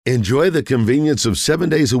Enjoy the convenience of 7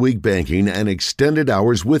 days a week banking and extended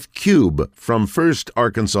hours with Cube from First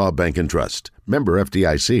Arkansas Bank and Trust. Member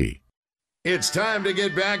FDIC. It's time to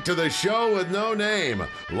get back to the show with no name.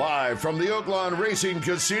 Live from the Oaklawn Racing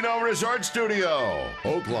Casino Resort Studio.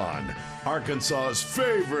 Oaklawn, Arkansas's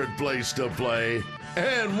favorite place to play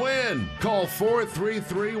and win. Call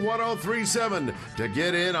 433-1037 to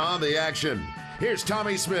get in on the action. Here's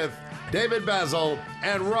Tommy Smith, David Basil,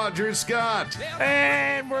 and Roger Scott.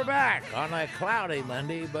 And we're back on a cloudy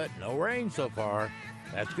Monday, but no rain so far.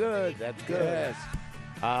 That's good. That's good. Yes.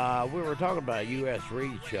 We were talking about U.S.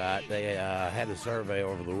 Read Shot. They had a survey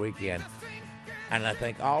over the weekend, and I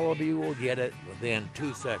think all of you will get it within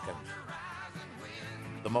 2 seconds.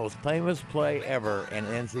 The most famous play ever in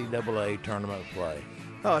NCAA tournament play.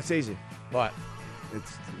 Oh, it's easy. What?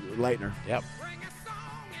 It's Leitner. Yep.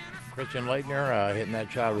 Christian Leitner hitting that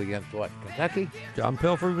shot against what? Kentucky? John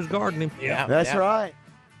Pelfrey was guarding him. Yeah. That's right.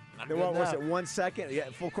 Not What was enough. it, 1 second? Yeah,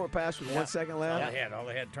 full court pass with 1 second left? All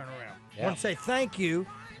they had to turn around. Yeah. I want to say thank you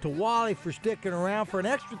to Wally for sticking around for an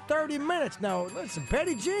extra 30 minutes. Now, listen,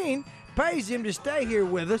 Petty Jean pays him to stay here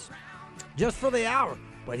with us just for the hour.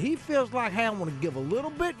 But he feels like, hey, I want to give a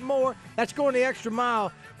little bit more. That's going the extra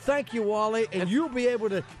mile. Thank you, Wally. And you'll be able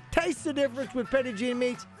to taste the difference with Petty Jean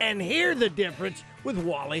Meats and hear the difference with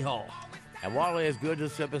Wally Hall. And Wally is good to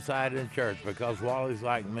sit beside in church because Wally's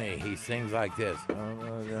like me. He sings like this.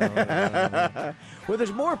 Well,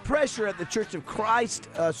 there's more pressure at the Church of Christ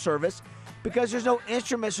service because there's no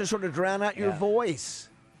instruments to sort of drown out your voice.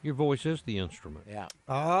 Your voice is the instrument. Yeah.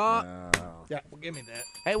 Yeah, well, give me that.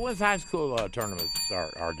 Hey, when's high school tournament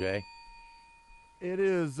start, RJ? It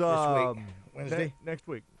is This week. Wednesday? Next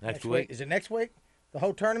week. Next week? Is it next week? The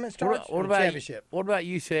whole tournament starts? What Or the about championship? What about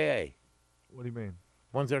UCA? What do you mean?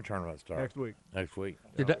 When's their tournament start? Next week. Next week.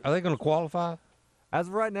 Are they going to qualify? As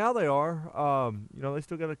of right now, they are. They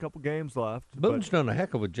still got a couple games left. Boone's done a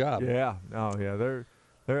heck of a job. Yeah. They're.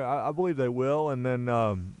 I believe they will, and then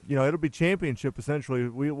it'll be championship essentially.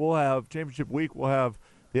 We'll have championship week. We'll have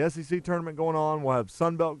the SEC tournament going on. We'll have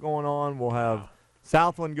Sun Belt going on. We'll have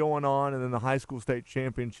Southland going on, and then the high school state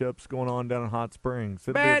championships going on down in Hot Springs.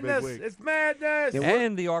 It'll be a big Madness! week. It's madness!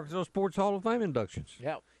 And the Arkansas Sports Hall of Fame inductions.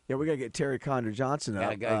 Yep. Yeah, we got to get Terry Condor Johnson up. Yeah,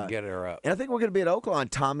 I got to get her up. And I think we're going to be at Oaklawn,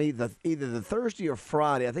 Tommy, either the Thursday or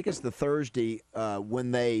Friday. I think it's the Thursday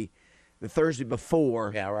the Thursday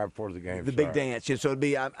before. Yeah, right before the game The big dance. Yeah, so it'd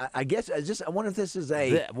be. I guess. I wonder if this is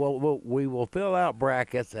a. We will fill out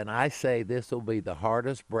brackets, and I say this will be the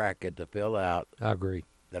hardest bracket to fill out I agree.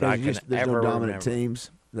 that I can there's ever no dominant remember.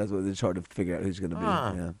 teams. That's what it's hard to figure out who's going to be.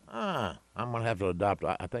 Yeah. I'm going to have to adopt.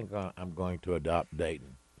 I think I'm going to adopt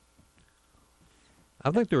Dayton.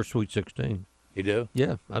 I think they're a Sweet 16. You do?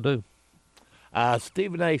 Yeah, I do.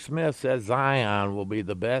 Stephen A. Smith says Zion will be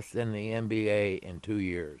the best in the NBA in 2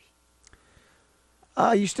 years.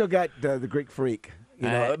 You still got the Greek Freak.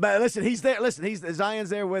 But listen, he's there. Listen, Zion's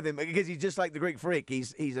there with him because he's just like the Greek Freak.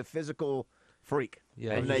 He's a physical freak.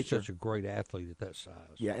 Yeah, of he's nature. such a great athlete at that size.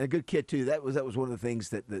 Yeah, and a good kid too. That was one of the things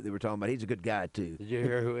that they were talking about. He's a good guy too. Did you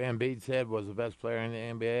hear who Embiid said was the best player in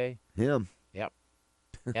the NBA? Him. Yep.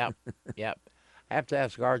 Yep. I have to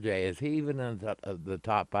ask RJ, is he even in the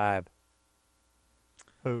top 5?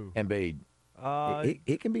 Who? Embiid.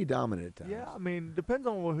 He can be dominant at times. Yeah, I mean, depends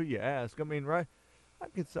on who you ask. I mean, right? I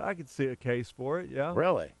could see a case for it. Yeah.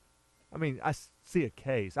 Really? I mean, I see a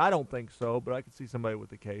case. I don't think so, but I could see somebody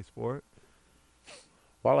with a case for it.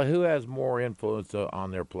 Well, who has more influence on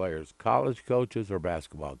their players, college coaches or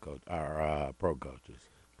basketball coach or pro coaches?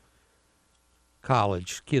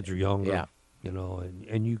 College kids are younger. Yeah.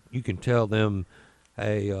 And you can tell them,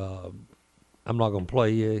 hey, I'm not going to play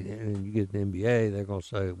you, and you get the NBA, they're going to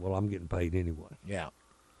say, well, I'm getting paid anyway. Yeah.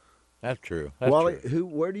 That's true. That's Wally, true.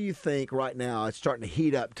 where do you think right now it's starting to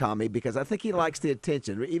heat up, Tommy? Because I think he likes the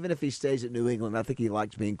attention. Even if he stays at New England, I think he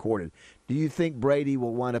likes being courted. Do you think Brady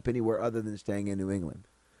will wind up anywhere other than staying in New England?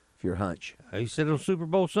 If your hunch. He said on Super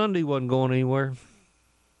Bowl Sunday he wasn't going anywhere.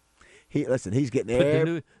 He's getting But there.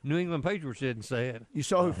 the New England Patriots didn't say it. You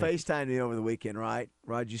saw who FaceTimed me over the weekend, right?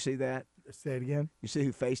 Rod, did you see that? Say it again. You see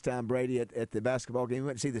who FaceTimed Brady at the basketball game? We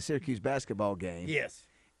went to see the Syracuse basketball game. Yes.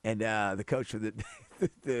 And the coach for the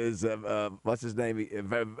is what's his name?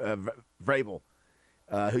 Vrabel,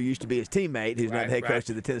 who used to be his teammate, who's now the head coach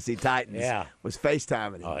of the Tennessee Titans, was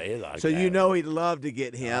FaceTiming him. Oh, he like so that. you know he'd love to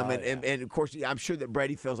get him, Oh, and of course I'm sure that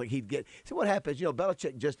Brady feels like he'd get. So what happens?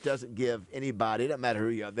 Belichick just doesn't give anybody. It doesn't matter who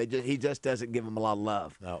you are. He just doesn't give them a lot of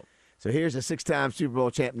love. No. So here's a 6-time Super Bowl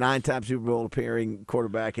champ, 9-time Super Bowl appearing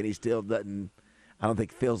quarterback, and he still doesn't. I don't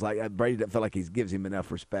think feels like Brady doesn't feel like he gives him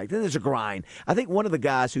enough respect. And there's a grind. I think one of the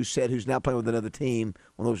guys who's now playing with another team,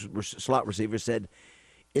 one of those slot receivers, said,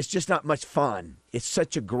 it's just not much fun. It's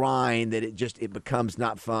such a grind that it becomes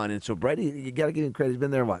not fun. And so Brady, you got to give him credit. He's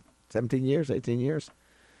been there, 17 years, 18 years?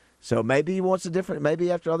 So maybe he wants a different.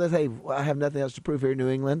 Maybe after all this, hey, I have nothing else to prove here in New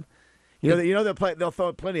England. They'll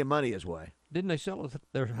throw plenty of money his way. Didn't they sell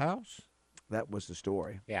their house That was the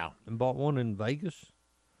story. Yeah. and bought one in Vegas?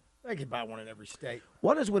 They could buy one in every state.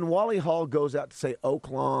 What is when Wally Hall goes out to say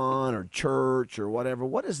Oaklawn or church or whatever?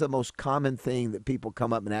 What is the most common thing that people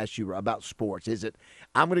come up and ask you about sports? Is it?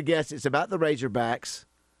 I'm going to guess it's about the Razorbacks,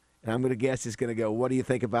 and I'm going to guess it's going to go. What do you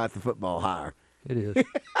think about the football hire? It is.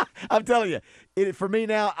 I'm telling you, for me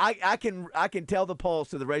now, I can tell the pulse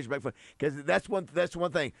to the Razorback because that's one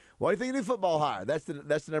thing. What do you think of the football hire? That's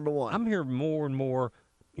the number one. I'm hearing more and more.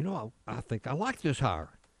 I think I like this hire.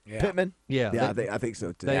 Yeah. Pittman. Yeah, I think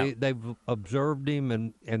so too. They've observed him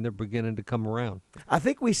and they're beginning to come around. I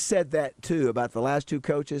think we said that too about the last two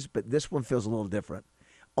coaches, but this one feels a little different.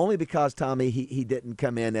 Only because Tommy he didn't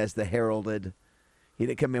come in as the heralded. He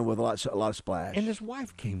didn't come in with a lot of splash. And his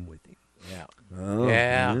wife came with him. Yeah. Oh.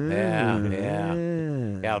 Yeah.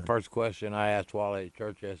 Yeah. The first question I asked Wally at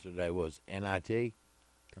church yesterday was NIT.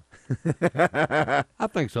 I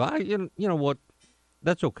think so. You know what?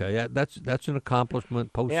 That's okay. That's an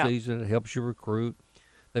accomplishment. Postseason, It helps you recruit.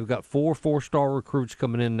 They've got 4 4-star recruits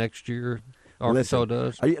coming in next year. Arkansas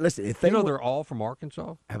does. Listen, if they they're all from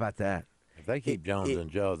Arkansas. how about that? If they keep Jones and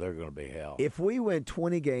Joe, they're going to be hell. If we win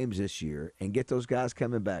 20 games this year and get those guys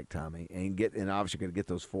coming back, Tommy, and obviously going to get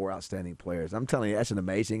those 4 outstanding players, I'm telling you, that's an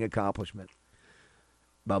amazing accomplishment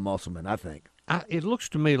by Musselman, I think. It looks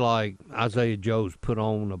to me like Isaiah Joe's put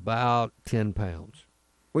on about 10 pounds.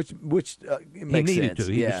 Which makes needed sense.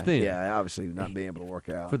 to. He was Yeah, thin. yeah, obviously not being able to work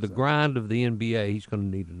out. For the grind of the NBA, he's going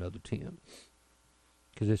to need another 10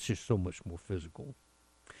 because it's just so much more physical.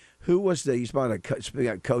 Who was you speaking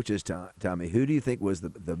of coaches, Tommy, who do you think was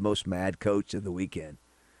the most mad coach of the weekend?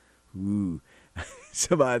 Ooh.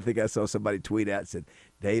 I think I saw somebody tweet out and said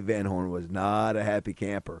Dave Van Horn was not a happy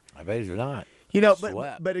camper. I bet he's not.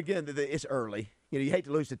 But again, it's early. You hate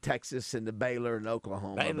to lose to Texas and to Baylor and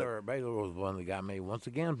Oklahoma. Baylor was one that got me. Once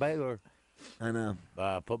again, Baylor. I know.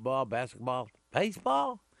 Football, basketball,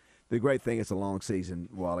 baseball. The great thing, it's a long season,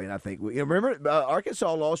 Wally, and I think remember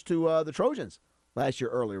Arkansas lost to the Trojans last year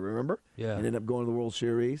earlier. Remember? Yeah. And ended up going to the World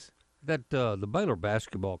Series. That the Baylor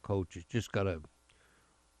basketball coach has just got a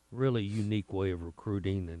really unique way of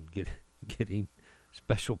recruiting and getting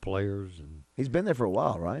special players, and He's been there for a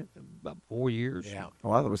while, right? about 4 years. Yeah.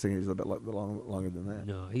 Oh, I was thinking he was a bit longer than that.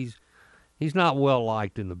 No, he's not well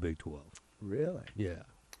liked in the Big 12. Really? Yeah.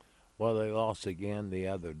 Well, they lost again the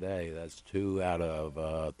other day. That's 2 out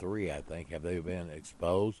of 3, I think. Have they been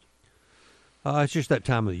exposed? It's just that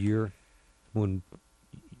time of the year when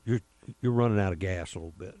you're running out of gas a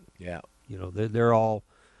little bit. Yeah. They're all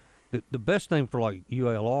the best thing for like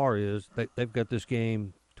ULR is they've got this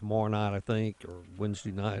game tomorrow night, I think, or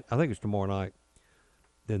Wednesday night. I think it's tomorrow night.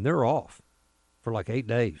 Then they're off for like 8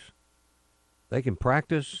 days. They can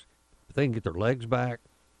practice. If they can get their legs back,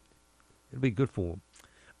 it'll be good for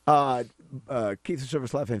them. Keith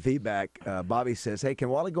Service Life and Feedback, Bobby says, hey, can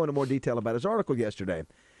Wally go into more detail about his article yesterday?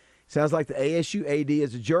 Sounds like the ASU AD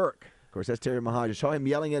is a jerk. Of course, that's Terry Mohajir. Saw him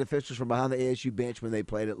yelling at officials from behind the ASU bench when they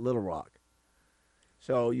played at Little Rock.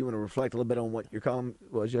 So you want to reflect a little bit on what your column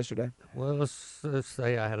was yesterday? Well, let's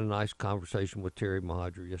say I had a nice conversation with Terry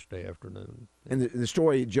Mohajir yesterday afternoon. And the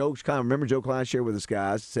story, remember Joe Klein shared with us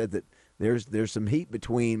guys, said that there's some heat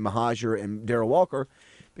between Mohajir and Darrell Walker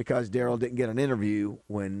because Darrell didn't get an interview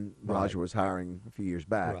when Mohajir was hiring a few years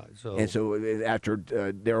back. Right. So after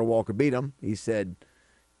Darrell Walker beat him, he said,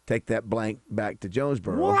 take that blank back to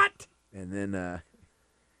Jonesboro. What? And then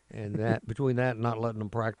And that between that and not letting them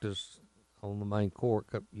practice on the main court,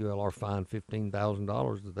 ULR fined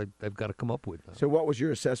 $15,000 that they've got to come up with now. So what was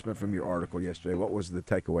your assessment from your article yesterday? What was the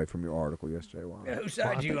takeaway from your article yesterday? Wow. Whose Well,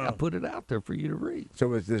 side I you think I on? put it out there for you to read.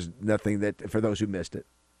 So there's nothing that, for those who missed it.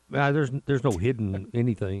 There's no hidden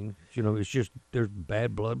anything. It's just there's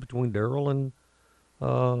bad blood between Darrell and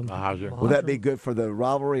Mohajir. Will that be good for the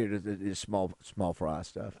rivalry, or is it just small fry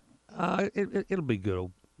stuff? It'll be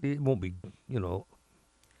good. It won't be, it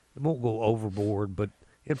won't go overboard, but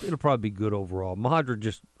it'll probably be good overall. Mohajir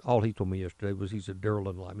just, all he told me yesterday was he said Darrell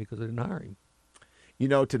didn't like me because they didn't hire him.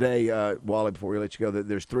 Today, Wally, before we let you go, that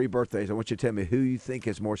there's 3 birthdays. I want you to tell me who you think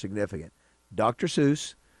is more significant: Dr.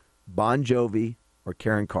 Seuss, Bon Jovi, or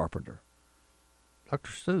Karen Carpenter.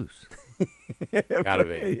 Dr. Seuss. Gotta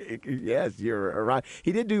be. Yes, you're right.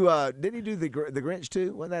 He did do. Didn't he do the Grinch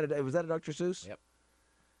too? Was that a Dr. Seuss? Yep.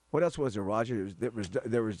 What else was there, Roger? There was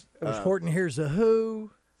It was Horton Hears a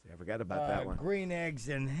Who. I forgot about that one. Green eggs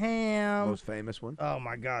and ham. Most famous one. Oh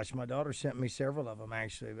my gosh, my daughter sent me several of them.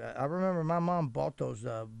 Actually, I remember my mom bought those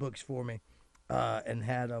books for me, and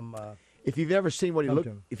had them. If you've never seen what he looked,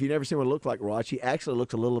 Something. if you've never seen what he looked like, Raj, he actually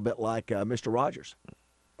looked a little bit like Mr. Rogers.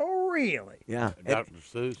 Oh, really? Yeah, Dr.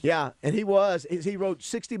 Seuss. yeah, and he wrote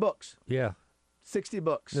 60 books. Yeah, 60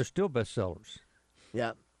 books. they're still bestsellers.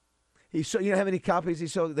 Yeah. He sold. You know how many copies he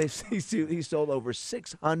sold? He sold over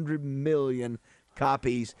 600 million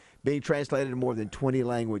copies, being translated in more than 20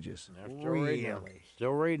 languages. They're still reading them.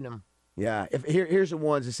 Still reading them. Yeah. Here's the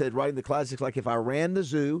ones that said, writing the classics like, if I ran the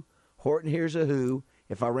zoo, Horton Hears a Who.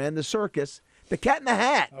 If I ran the circus, The Cat in the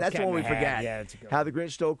Hat. That's Cat the one in we the Hat. forgot. Yeah, that's a good How the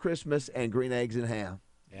Grinch Stole Christmas and Green Eggs and Ham.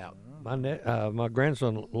 Yeah. My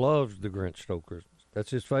grandson loves the Grinch Stole Christmas.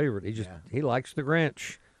 That's his favorite. He likes the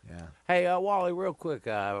Grinch. Yeah. Hey, Wally, real quick,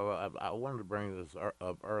 I wanted to bring this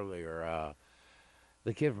up earlier.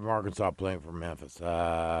 The kid from Arkansas playing for Memphis.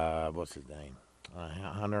 What's his name?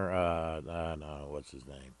 Hunter. No, what's his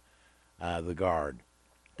name? The guard,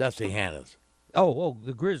 Dusty Hannes. Oh,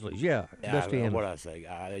 the Grizzlies. Yeah, Dusty Hannes. What I say?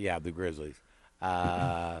 Yeah, the Grizzlies.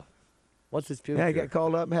 What's his future? Yeah, he got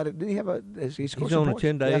called up and had it. Didn't he have a? He scored He's some on a points?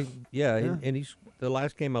 10-day. Yeah. Yeah, and he's the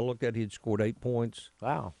last game I looked at, he'd scored 8 points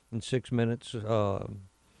Wow. in 6 minutes. He's a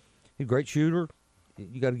great shooter.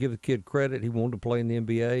 You got to give the kid credit. He wanted to play in the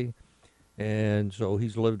NBA, and so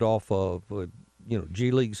he's lived off of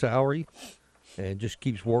G League salary, and just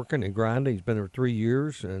keeps working and grinding. He's been there 3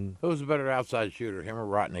 years, and Who's a better outside shooter, him or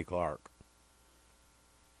Rodney Clark?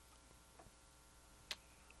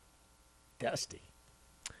 Dusty.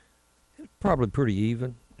 probably pretty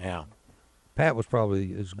even. Yeah. Pat was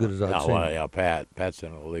probably as good as I'd Oh, seen. well, yeah, Pat's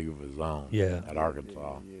in a league of his own. Yeah. At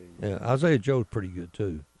Arkansas. Yeah, Isaiah Joe's pretty good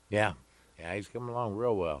too. Yeah. Yeah, he's coming along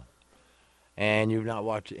real well. And you've not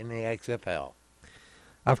watched any XFL.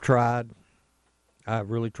 I've tried. I've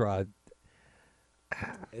really tried.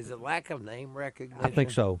 Is it lack of name recognition? I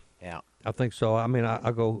think so. Yeah. I think so. I mean,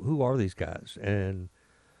 I go, who are these guys? And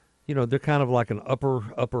they're kind of like an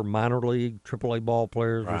upper minor league AAA ball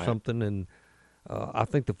players or Right. something. And I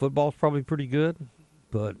think the football's probably pretty good,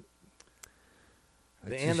 but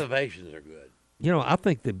The innovations are good. I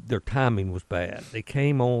think that their timing was bad. They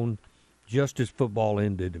came on just as football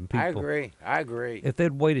ended, and people. I agree. If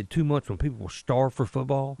they'd waited 2 months when people were starved for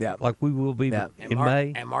football, Yeah. like we will be Yeah. in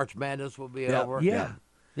May, And March Madness will be Yeah. over.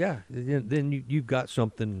 yeah, then you've got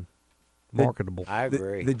something marketable. I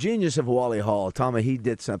agree. The genius of Wally Hall, Tommy, he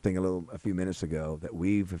did something a few minutes ago that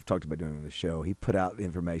have talked about doing on the show. He put out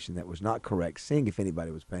information that was not correct, seeing if anybody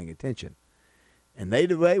was paying attention. And they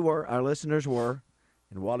were, our listeners were,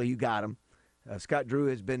 and Wally, you got them. Scott Drew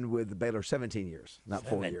has been with the Baylor 17 years, not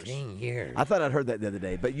 4 years. 17 years. I thought I'd heard that the other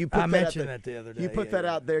day, but you put I that mentioned out that the other day. You put that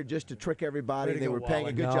out there just to trick everybody. Way to They go, were paying a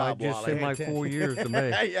Wally. good No, job, it just Wally. seemed like 4 years to me.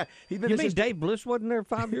 Yeah, he's been You mean since Dave Bliss wasn't there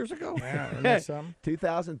 5 years ago? Yeah, isn't that something?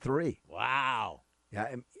 2003. Wow.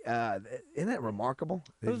 Yeah, isn't that remarkable?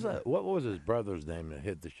 Who's that? What was his brother's name that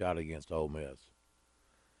hit the shot against Ole Miss?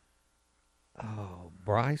 Oh,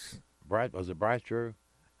 Bryce? Was it Bryce Drew?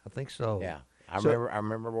 I think so. Yeah. I So-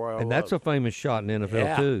 remember where I And that's a famous shot in the NFL,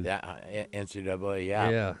 yeah, too. Yeah, NCAA, yeah.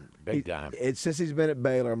 Yeah. Big time. Since he's been at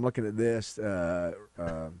Baylor, I'm looking at this.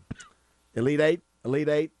 Elite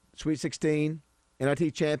Eight, Sweet 16,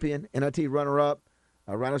 NIT champion, NIT runner-up,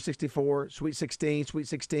 round of 64, Sweet 16,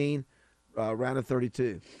 round of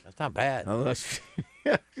 32. That's not bad. Oh,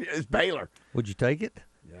 it's Baylor. Would you take it?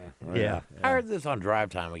 Yeah. I heard this on Drive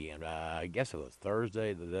Time again. I guess it was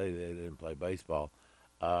Thursday, the day they didn't play baseball.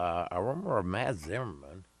 I remember Matt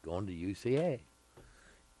Zimmerman going to UCA.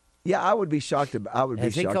 Yeah, I would be shocked.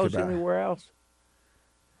 Has he coached about. anywhere else?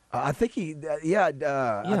 I think he. Yeah.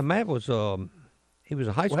 Matt was he was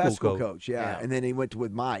a high school, coach. Yeah. Yeah. And then he went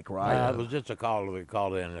with Mike, right? It was just a call that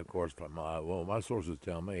called in, of course, from my sources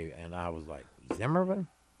tell me, and I was like, Zimmerman,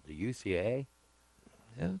 the UCA,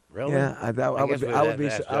 Yeah. really? Yeah, I would be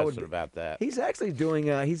about that. He's actually doing.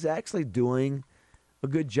 He's actually doing a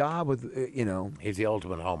good job with. He's the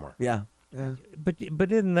ultimate homer. Yeah. Yeah.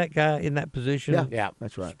 But isn't that guy in that position? Yeah. Yeah,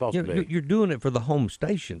 That's right. Supposed to be. You're doing it for the home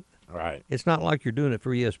station. Right, It's not like you're doing it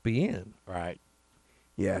for ESPN. right.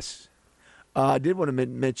 Yes. I did want to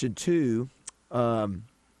mention too. I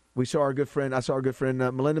saw our good friend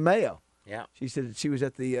Melinda Mayo. Yeah. She said she was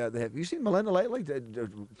at the. Have you seen Melinda lately?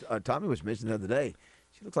 Tommy was mentioning the other day.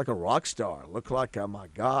 She looks like a rock star. Look like, oh my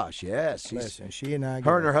gosh, yes. She's, Listen, she and I her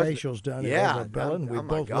got and her our husband- facials done Yeah, at Bellin. We oh my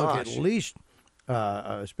both look at gosh. least.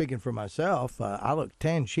 Speaking for myself, I look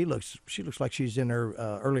 10. She looks like she's in her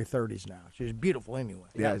early 30s now. She's beautiful anyway.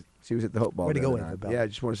 yeah, she was at the Hope Ball. Way to the go, other night. Isabel. Yeah, I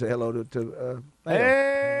just want to say hello to Mayo.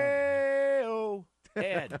 Hey-o.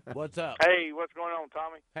 Ed, what's up? Hey, what's going on,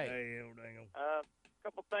 Tommy? Hey. old dangle.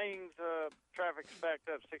 Couple things. Traffic's backed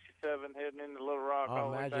up 67 heading into Little Rock Oh,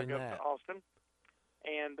 all the way back imagine up that. to Austin.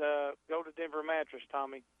 And go to Denver Mattress,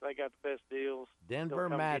 Tommy. They got the best deals. Denver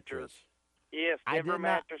They'll come get your- Mattress. Yes, I Denver did not.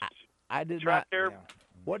 Mattress. I did It's right not. there.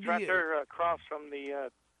 What It's do right you? there across from the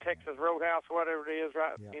Texas Roadhouse, whatever it is,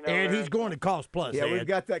 right? You know, Ed, there. he's going to Cost Plus. Yeah, Ed. we've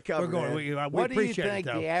got that covered. We're going. Ed. We What do you appreciate think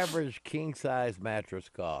it, though. the average king size mattress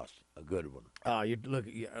costs? A good one. You look.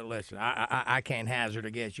 Listen, I can't hazard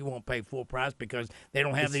a guess. You won't pay full price because they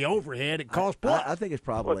don't have the overhead. It costs plus. I think it's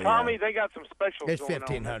Well, probably Tommy, they got some specials It's going on.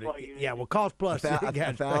 1,500. That's why you- Yeah, well, Cost Plus. they got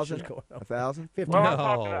specials 1,000. going on. 1,000. Well, I'm No.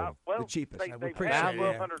 talking about, well, The cheapest. They, We they've appreciate had it,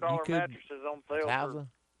 $1,200 yeah. You could- mattresses on sale. $1,000?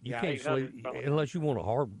 You Yeah, can't sleep $800. unless you want a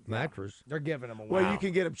hard mattress. They're giving them away. Well, you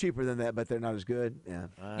can get them cheaper than that, but they're not as good. Yeah.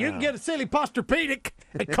 You can get a silly Posturpedic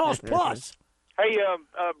at Cost Plus. Hey,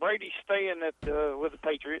 Brady's staying at with the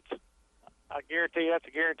Patriots. I guarantee that's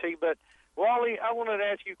a guarantee. But Wally, I wanted to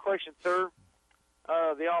ask you a question, sir.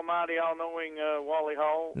 The almighty, all-knowing Wally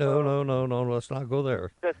Hall. No. Let's not go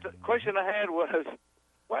there. The question I had was,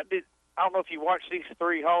 I don't know if you watched these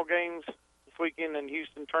 3 Hall games this weekend in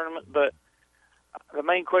Houston tournament, but the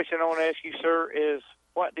main question I want to ask you, sir, is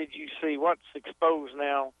what did you see? What's exposed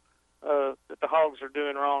now that the Hogs are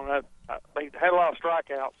doing wrong? They had a lot of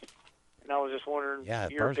strikeouts, and I was just wondering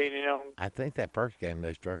your opinion on. I think that first game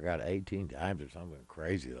they struck out 18 times or something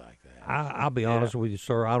crazy like that. I'll be honest with you,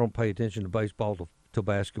 sir. I don't pay attention to baseball till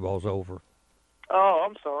basketball's over. Oh,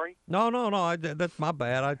 I'm sorry. No. That's my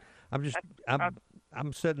bad.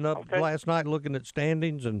 I'm setting up Okay. last night looking at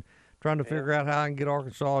standings and trying to figure out how I can get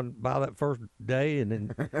Arkansas and by that first day, and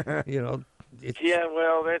then it's, Yeah,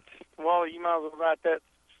 well, Wally, you might as well write that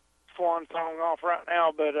swan song off right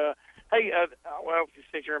now. But hey,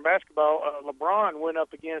 since you're in basketball, LeBron went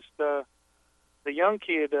up against the young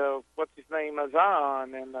kid. What's his name?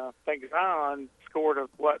 Zion, and I think Zion scored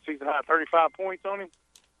season high 35 points on him.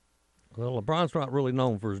 well, LeBron's not really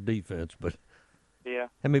known for his defense, but Yeah,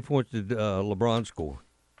 how many points did LeBron score?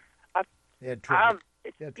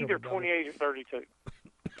 it's Yeah, either triple-double. 28 or 32.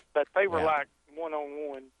 But they were Yeah. like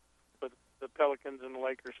 1-on-1 with the Pelicans and the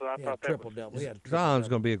Lakers. So I thought that triple was. double. Zion's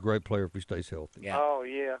going to be a great player if he stays healthy. Yeah. Oh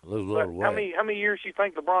yeah. Lose a But little weight. how many years do you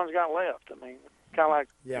think LeBron's got left? I mean, kind of like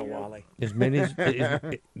Yeah, you know, Wally. As many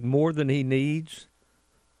more than he needs.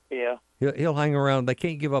 Yeah, He'll hang around. They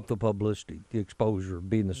can't give up the publicity, the exposure,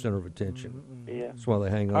 being the center of attention. yeah. That's why they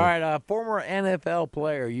hang on. All right, former NFL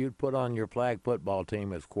player you'd put on your flag football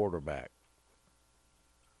team as quarterback.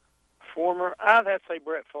 Former, I'd have to say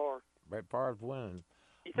Brett Favre. Brett Favre's winning.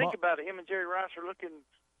 You think about it, him and Jerry Rice are looking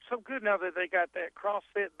so good now that they got that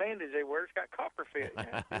CrossFit bandage they wear. It's got copper fit.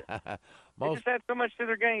 They most just add so much to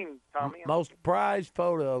their game, Tommy. most prized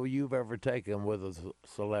photo you've ever taken with a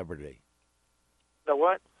celebrity. The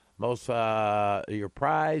what? Most your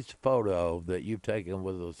prized photo that you've taken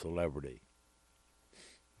with a celebrity.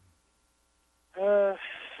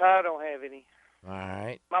 I don't have any. All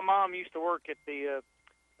right. My mom used to work at the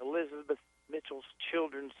Elizabeth Mitchell's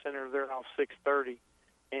Children's Center there off 630,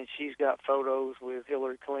 and she's got photos with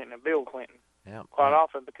Hillary Clinton and Bill Clinton Yeah. quite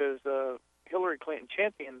often because Hillary Clinton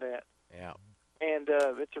championed that. Yeah. And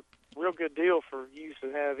it's a real good deal for you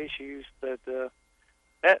to have issues. But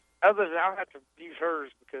that other than I'll have to use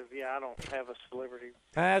hers because I don't have a celebrity.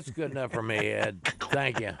 That's good enough for me, Ed.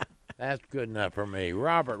 Thank you. That's good enough for me.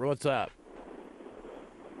 Robert, what's up?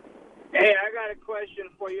 Hey, I got a question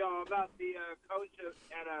for y'all about the coach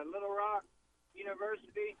at Little Rock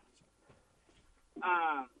University.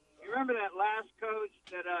 You remember that last coach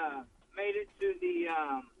that made it to the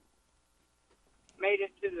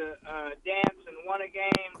dance and won a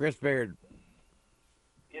game? Chris Beard.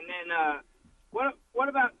 And then what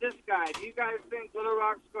about this guy? Do you guys think Little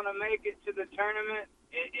Rock's going to make it to the tournament?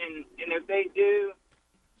 And if they do,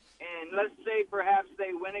 and let's say perhaps they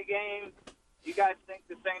win a game, you guys think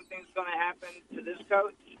the same thing's going to happen to this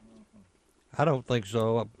coach? I don't think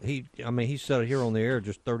so. He said it here on the air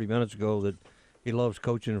just 30 minutes ago that he loves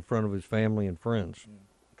coaching in front of his family and friends.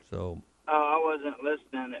 So. Oh, I wasn't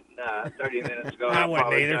listening 30 minutes ago. I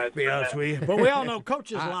wouldn't either, apologize to be for honest that. with you. But we all know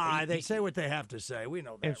coaches lie. They say what they have to say. We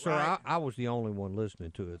know that, And sir, right? I was the only one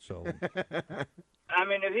listening to it. So. I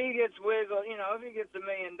mean, if he gets wiggled, if he gets $1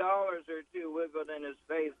 million or two wiggled in his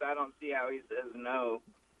face, I don't see how he says no.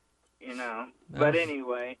 But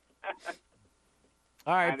anyway,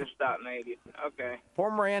 All I right. just thought maybe. Okay.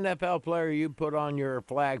 Former NFL player you'd put on your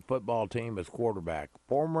flag football team as quarterback.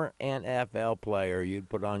 Former NFL player you'd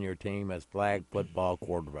put on your team as flag football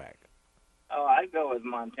quarterback. Oh, I'd go with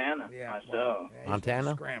Montana myself. Well, he's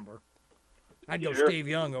Montana? a scrambler. I'd go Sure. Steve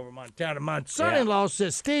Young over Montana. My son-in-law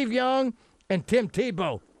says Steve Young And Tim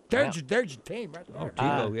Tebow. There's, Yeah. there's your team right there.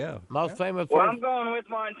 Tebow, yeah. Most famous Well, person. I'm going with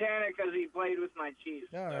Montana because he played with my Chiefs.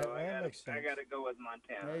 All right, so that makes sense. I got to go with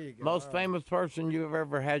Montana. There you go. Most All right. famous person you've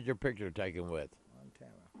ever had your picture taken with.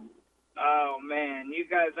 Montana. Oh man, you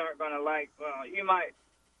guys aren't going to like. Well, you might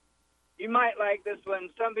like this one.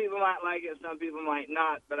 Some people might like it. Some people might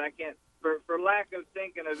not. But I can't. For lack of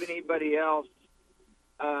thinking of anybody else,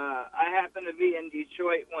 I happened to be in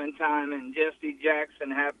Detroit one time, and Jesse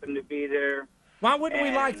Jackson happened to be there. Why wouldn't we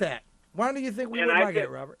And- like that? Why do you think we and would I like took- it,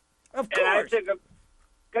 Robert? Of And I course. took a.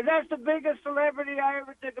 Because that's the biggest celebrity I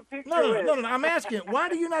ever took a picture No, with. no. I'm asking, why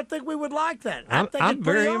do you not think we would like that? I'm think it's pretty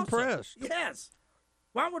very awesome. impressed. Yes.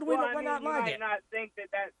 Why would we Well, I why mean, not you like might it? not think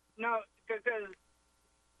that no, because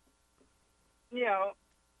you know,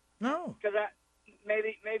 No. because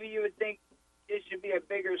maybe you would think it should be a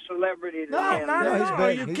bigger celebrity than No, him. not No, at he's all. big.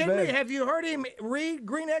 Are you He's kidding me? big. Have you heard him read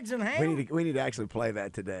Green Eggs and Ham? We need to actually play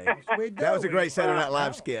that today. We do. That was a great Saturday Night Wow.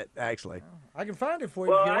 Live skit, actually. I can find it for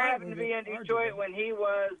you. Well, if you I like. happened to We be in can argue Detroit about it. when he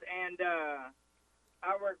was, and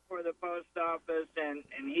I worked for the post office, and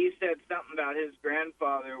he said something about his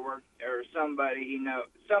grandfather worked, or somebody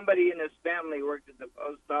somebody in his family worked at the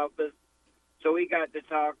post office. So we got to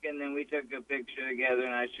talk, and then we took a picture together,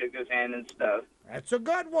 and I shook his hand and stuff. That's a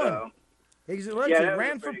good one. So, He's yeah, listen, that was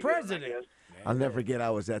ran for pretty good one, I president. guess. I'll never forget. I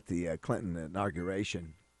was at the Clinton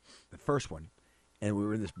inauguration, the first one, and we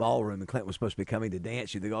were in this ballroom, and Clinton was supposed to be coming to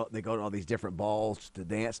dance. They go to all these different balls to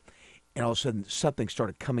dance, and all of a sudden something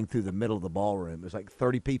started coming through the middle of the ballroom. It was like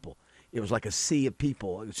 30 people. It was like a sea of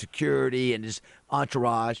people, security and just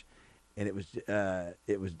entourage, and it was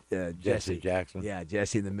Jesse Jackson. Yeah,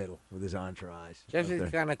 Jesse in the middle with his entourage. Jesse's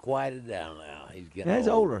Up there. kind of quieted down now. He's getting Yeah, he's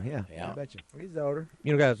old. older. Yeah, Yeah. I bet you. He's older.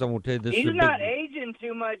 You know, guys, I'm going to tell you this He's is a not big, aging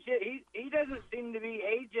too much. He doesn't seem to be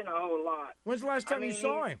aging a whole lot. When's the last time you mean,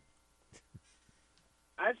 saw him?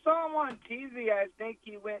 I saw him on TV. I think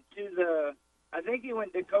he went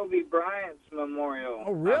to Kobe Bryant's memorial.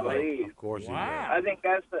 Oh, really? I believe. Of course Wow. I think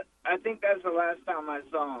that's the last time I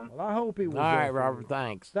saw him. Well, I hope he he was. did. All there right, for Robert, you.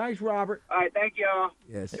 thanks. Thanks, Robert. All right, thank y'all.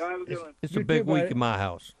 Yes. Y'all have a good one. it's You a big too, week buddy. in my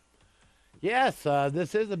house. Yes,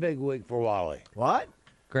 this is a big week for Wally. What?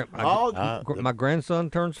 My grandson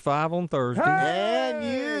turns 5 on Thursday. And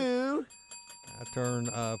you? I turn,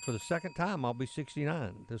 for the second time, I'll be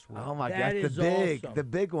 69 this week. Oh my That God, is awesome. the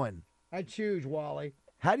big one. I choose Wally.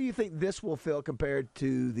 How do you think this will feel compared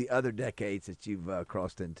to the other decades that you've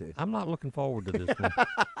crossed into? I'm not looking forward to this one.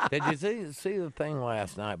 Did you see the thing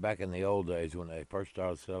last night back in the old days when they first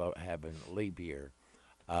started having leap year?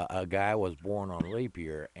 A guy was born on leap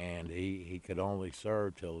year, and he could only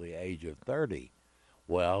serve till the age of 30.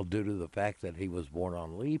 Well, due to the fact that he was born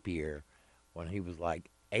on leap year, when he was like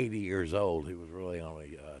 80 years old, he was really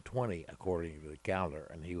only 20 according to the calendar,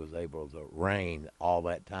 and he was able to reign all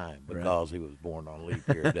that time because he was born on leap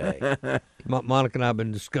year day. Monica and I have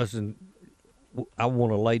been discussing, I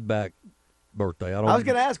want a laid-back birthday. I was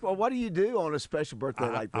going to ask, well, what do you do on a special birthday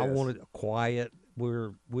like this? I want it quiet.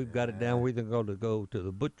 We've got it down. We're either going to go to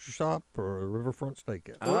the butcher shop or a riverfront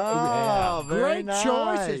steakhouse. Oh, very Great nice.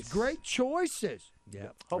 choices. Great choices. Yeah.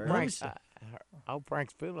 Hope Very Frank's, I hope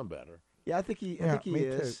Frank's feeling better. Yeah, I think he me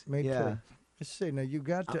is. too. Me yeah. too. Let's see. Now you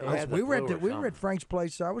got to. He had the we were flu or we were at something. Frank's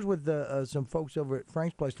place. I was with some folks over at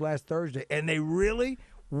Frank's place last Thursday, and they really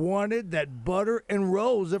wanted that butter and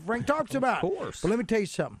rolls that Frank talks about. Of course. But let me tell you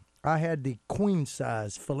something. I had the queen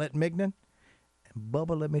size filet mignon. And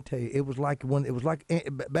Bubba, let me tell you, it was like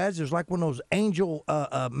Baz, it was like one of those angel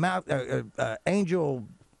angel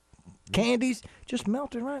candies just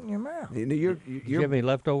melted right in your mouth. You know, your Do you have any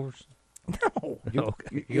leftovers? No.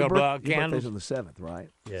 Okay. You gonna blow out your candles? birthday's on the 7th, right?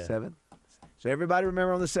 Yeah. 7th. So everybody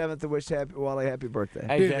remember on the 7th to wish Wally happy birthday.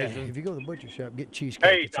 Hey, Dude, Jason. if you go to the butcher shop, get cheesecake.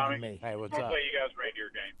 Hey, it's on Tommy. me. Hey, what's I'll up? play you guys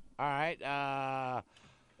reindeer game. All right.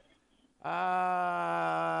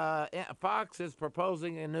 Fox is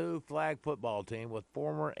proposing a new flag football team with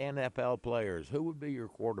former NFL players. Who would be your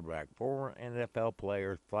quarterback? Former NFL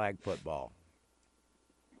players, flag football.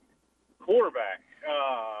 Quarterback.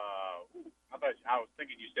 I was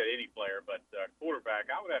thinking you said any player, but quarterback,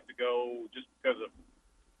 I would have to go just because of.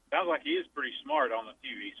 Sounds like he is pretty smart on the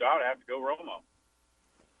TV, so I would have to go Romo.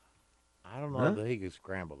 I don't know that he could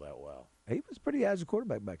scramble that well. He was pretty agile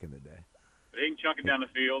quarterback back in the day. But he can chunk it down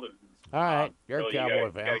the field. And, All right, you're a you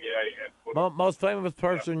Cowboy gotta fan. get out of here. Most famous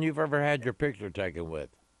person you've ever had your picture taken with?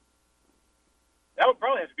 That would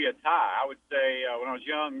probably have to be a tie. I would say when I was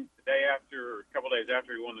young, a couple days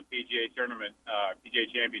after he won the PGA tournament, PGA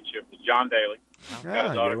championship, was John Daly. Got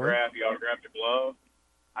his autograph. He autographed a glove.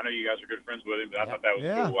 I know you guys are good friends with him, but I thought that was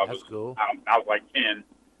cool. That's cool. I was like 10.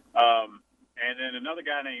 And then another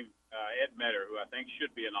guy named Ed Metter, who I think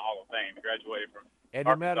should be in the Hall of Fame. He graduated from Eddie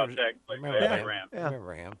Arkansas Metter. Tech. Remember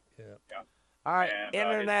him. Yeah. All right,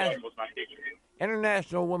 And his son was my teacher.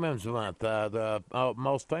 International Women's Month. The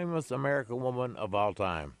most famous American woman of all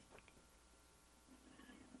time.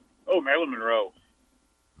 Oh, Marilyn Monroe.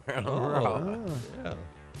 Yeah.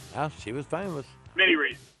 Well, she was famous. Many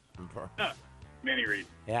reasons. Many reasons.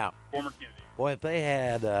 Yeah. Former Kennedy. Boy, if they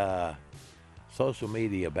had social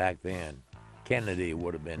media back then, Kennedy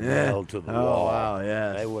would have been nailed to the wall. Oh, wow,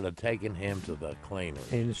 yeah. They would have taken him to the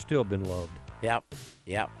cleaners. And it's still been loved. Yep.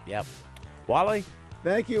 Wally?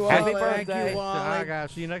 Thank you, Wally. Happy Thank birthday. you, Wally. All right,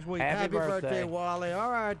 guys. See you next week. Happy birthday, Wally. All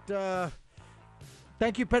right.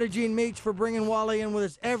 Thank you, Petty Jean Meats, for bringing Wally in with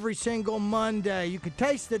us every single Monday. You can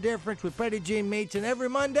taste the difference with Petty Jean Meats, and every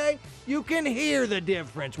Monday you can hear the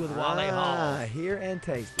difference with Wally Hall. Hear and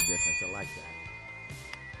taste the difference. I like that.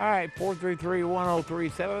 All right,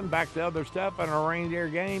 433-1037. Back to other stuff on our reindeer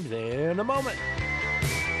games in a moment.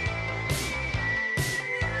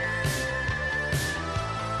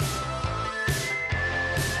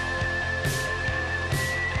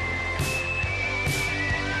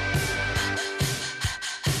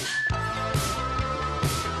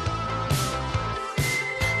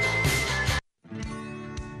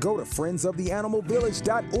 Go to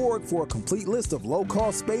friendsoftheanimalvillage.org for a complete list of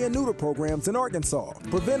low-cost spay and neuter programs in Arkansas.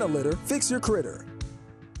 Prevent a litter, fix your critter.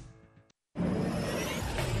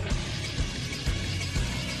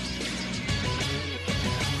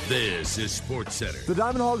 This is SportsCenter. The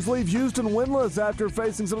Diamond Hogs leave Houston winless after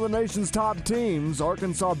facing some of the nation's top teams.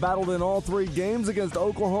 Arkansas battled in all three games against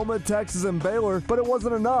Oklahoma, Texas, and Baylor, but it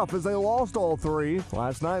wasn't enough as they lost all three.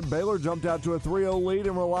 Last night, Baylor jumped out to a 3-0 lead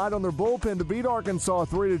and relied on their bullpen to beat Arkansas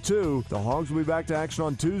 3-2. The Hogs will be back to action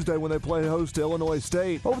on Tuesday when they play host to Illinois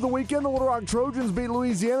State. Over the weekend, the Little Rock Trojans beat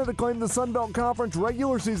Louisiana to claim the Sun Belt Conference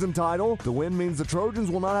regular season title. The win means the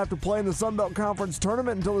Trojans will not have to play in the Sun Belt Conference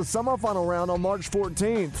tournament until the semifinal round on March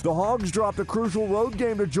 14th. The Hogs dropped a crucial road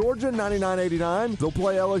game to Georgia 99-89. They'll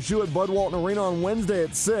play LSU at Bud Walton Arena on Wednesday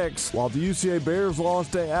at 6, while the UCA Bears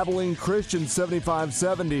lost to Abilene Christian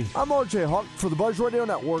 75-70. I'm R.J. Hawk for the Buzz Radio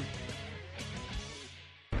Network.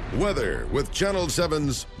 Weather with Channel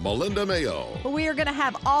 7's Melinda Mayo. We are going to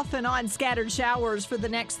have off and on scattered showers for the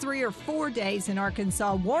next 3 or 4 days in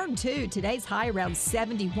Arkansas. Warm, too. Today's high around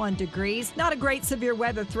 71 degrees. Not a great severe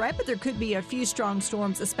weather threat, but there could be a few strong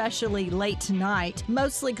storms, especially late tonight.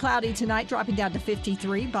 Mostly cloudy tonight, dropping down to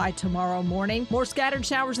 53 by tomorrow morning. More scattered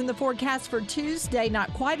showers in the forecast for Tuesday.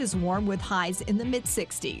 Not quite as warm, with highs in the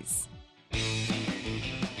mid-60s.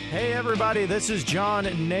 Hey everybody, this is John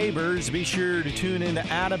Neighbors. Be sure to tune in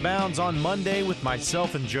to Out of Bounds on Monday with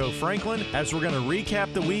myself and Joe Franklin as we're going to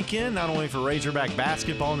recap the weekend, not only for Razorback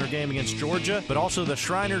basketball in their game against Georgia, but also the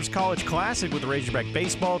Shriners College Classic with the Razorback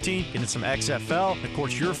baseball team, getting some XFL, and of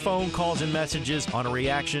course your phone calls and messages on a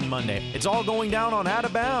Reaction Monday. It's all going down on Out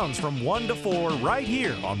of Bounds from 1 to 4 right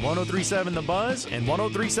here on 103.7 The Buzz and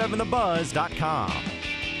 103.7thebuzz.com.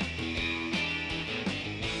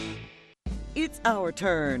 It's our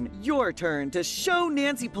turn, your turn, to show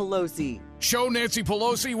Nancy Pelosi. Show Nancy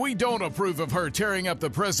Pelosi we don't approve of her tearing up the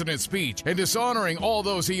president's speech and dishonoring all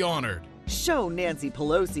those he honored. Show Nancy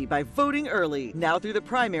Pelosi by voting early, now through the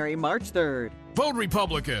primary March 3rd. Vote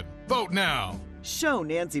Republican. Vote now. Show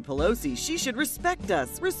Nancy Pelosi she should respect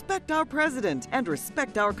us, respect our president, and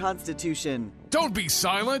respect our Constitution. Don't be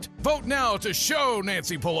silent. Vote now to show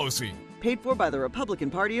Nancy Pelosi. Paid for by the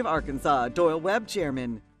Republican Party of Arkansas, Doyle Webb,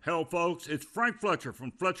 Chairman. Hello, folks. It's Frank Fletcher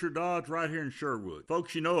from Fletcher Dodge right here in Sherwood.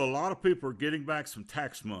 Folks, you know a lot of people are getting back some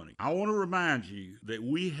tax money. I want to remind you that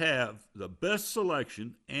we have the best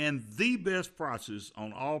selection and the best prices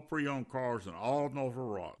on all pre-owned cars in all of North Little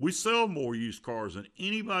Rock. We sell more used cars than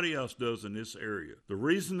anybody else does in this area. The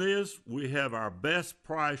reason is we have our best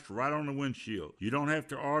priced right on the windshield. You don't have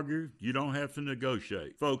to argue. You don't have to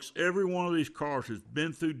negotiate. Folks, every one of these cars has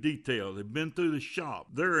been through detail. They've been through the shop.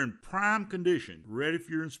 They're in prime condition, ready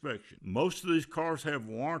for your inspection. Most of these cars have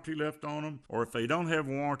warranty left on them, or if they don't have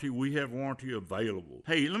warranty, we have warranty available.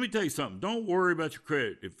 Hey, let me tell you something. Don't worry about your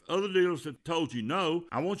credit. If other dealers have told you no,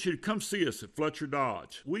 I want you to come see us at Fletcher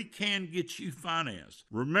Dodge. We can get you financed.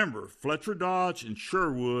 Remember, Fletcher Dodge in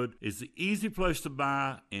Sherwood is the easy place to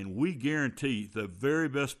buy, and we guarantee the very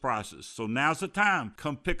best prices. So now's the time.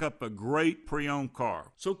 Come pick up a great pre-owned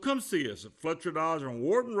car. So come see us at Fletcher Dodge on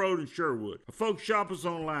Wharton Road in Sherwood. Or folks, shop us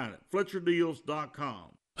online at FletcherDeals.com.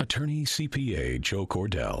 Attorney CPA Joe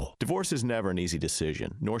Cordell. Divorce is never an easy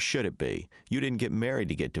decision, nor should it be. You didn't get married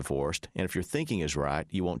to get divorced, and if your thinking is right,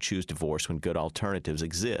 you won't choose divorce when good alternatives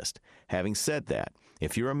exist. Having said that,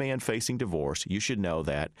 if you're a man facing divorce, you should know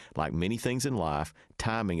that, like many things in life,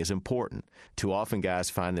 Timing is important. Too often guys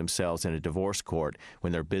find themselves in a divorce court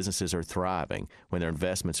when their businesses are thriving, when their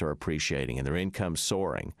investments are appreciating, and their income's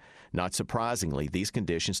soaring. Not surprisingly, these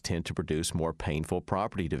conditions tend to produce more painful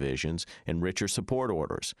property divisions and richer support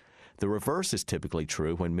orders. The reverse is typically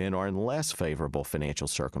true when men are in less favorable financial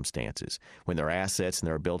circumstances, when their assets and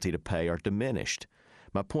their ability to pay are diminished.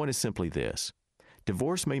 My point is simply this.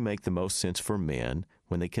 Divorce may make the most sense for men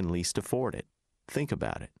when they can least afford it. Think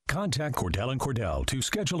about it. Contact Cordell & Cordell to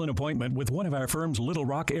schedule an appointment with one of our firm's Little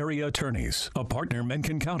Rock area attorneys, a partner men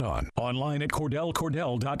can count on. Online at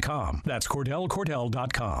CordellCordell.com. That's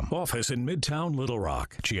CordellCordell.com. Office in Midtown Little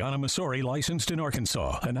Rock. Gianna Masori, licensed in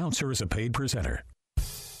Arkansas. Announcer is a paid presenter.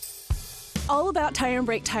 All About Tire and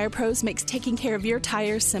Brake Tire Pros makes taking care of your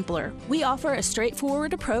tires simpler. We offer a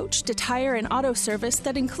straightforward approach to tire and auto service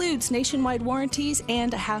that includes nationwide warranties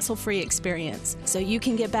and a hassle-free experience, so you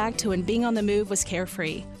can get back to when being on the move was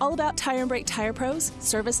carefree. All About Tire and Brake Tire Pros,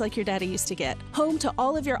 service like your daddy used to get. Home to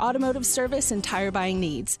all of your automotive service and tire buying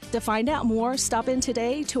needs. To find out more, stop in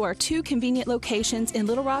today to our 2 convenient locations in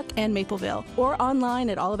Little Rock and Mapleville, or online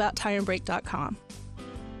at allabouttireandbrake.com.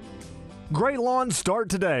 Great lawns start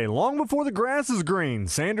today, long before the grass is green.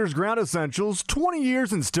 Sanders Ground Essentials, 20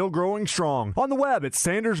 years and still growing strong. On the web at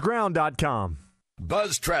sandersground.com.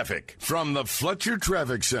 Buzz traffic from the Fletcher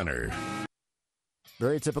Traffic Center.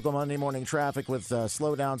 Very typical Monday morning traffic with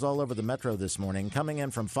slowdowns all over the metro this morning, coming in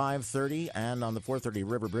from 5:30 and on the 430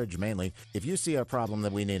 River Bridge mainly. If you see a problem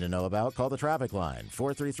that we need to know about, call the traffic line,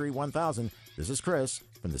 433-1000. This is Chris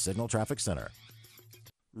from the Signal Traffic Center.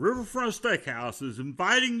 Riverfront Steakhouse is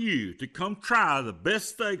inviting you to come try the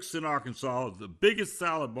best steaks in Arkansas, the biggest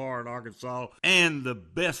salad bar in Arkansas, and the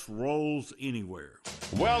best rolls anywhere.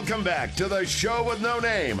 Welcome back to the show with no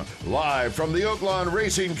name, live from the Oaklawn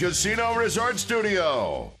Racing Casino Resort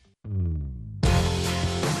Studio.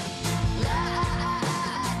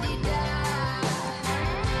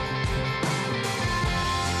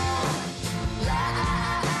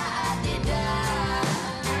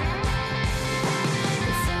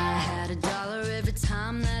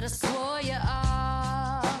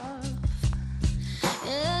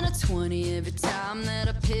 Every time that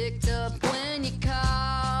I picked up when you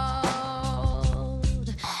called,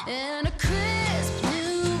 and a crisp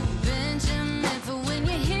new Benjamin for when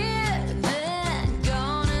you're here, then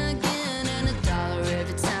gone again, and $1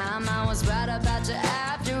 every time I was right about you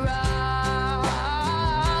after all.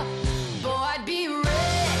 Boy, I'd be rich,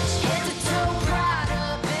 head to toe,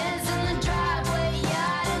 Prada, Benz in the driveway,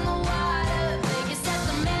 yacht in the water, biggest at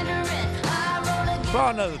the Mandarin, I roll again. Saw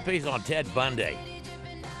another piece on Ted Bundy.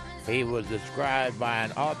 He was described by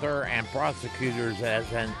an author and prosecutors as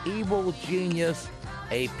an evil genius,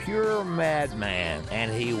 a pure madman,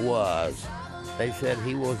 and he was. They said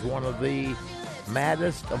he was one of the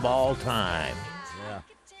maddest of all time. Yeah.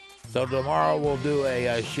 So tomorrow we'll do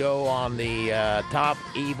a show on the top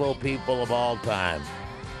evil people of all time.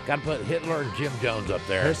 Got to put Hitler and Jim Jones up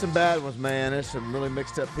there. There's some bad ones, man. There's some really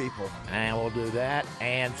mixed up people. And we'll do that.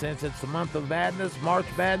 And since it's the month of madness, March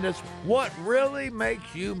Madness, what really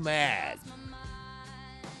makes you mad?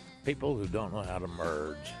 People who don't know how to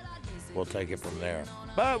merge. We'll take it from there.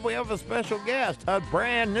 But we have a special guest, a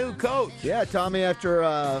brand new coach. Yeah, Tommy, after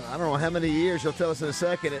I don't know how many years, you'll tell us in a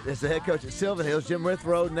second, as the head coach at Sylvan Hills, Jim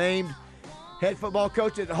Withrow named head football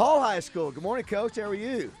coach at Hall High School. Good morning, Coach. How are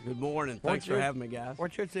you? Good morning. Thanks for having me, guys.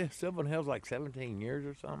 Weren't you at Sylvan Hills like 17 years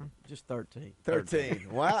or something? Just 13. 13.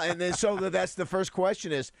 Wow. And then so that's the first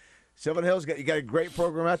question is, Sylvan Hills, you got a great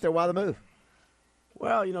program out there. Why the move?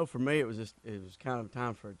 Well, for me, it was kind of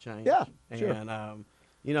time for a change. Yeah, sure. And,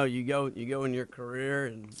 you go in your career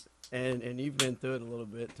and you've been through it a little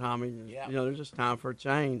bit, Tommy. Yeah. There's just time for a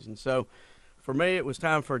change. And so for me, it was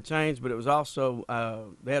time for a change, but it was also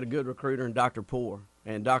they had a good recruiter in Dr. Poore.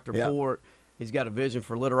 And Dr. Poore, he's got a vision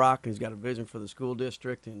for Little Rock, and he's got a vision for the school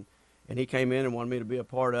district, and he came in and wanted me to be a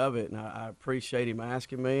part of it, and I appreciate him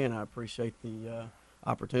asking me, and I appreciate the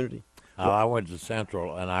opportunity. I went to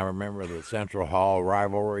Central, and I remember the Central Hall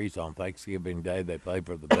rivalries on Thanksgiving Day. They played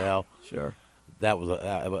for the Bell. Sure. That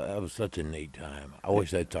was such a neat time. I wish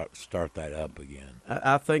they'd start that up again.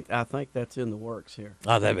 I think that's in the works here.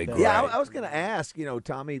 Oh, that'd be great. Yeah, I was going to ask,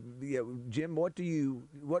 Tommy, Jim, where did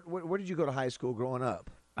you go to high school growing up?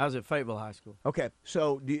 I was at Fayetteville High School. Okay,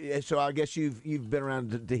 so I guess you've been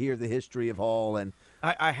around to hear the history of Hall, and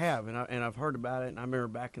I have, and I've heard about it. And I remember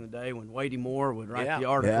back in the day when Wadey Moore would write the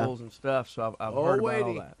articles and stuff. So I've heard about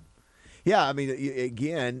all that. Yeah, I mean,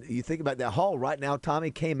 again, you think about that Hall right now.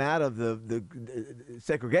 Tommy came out of the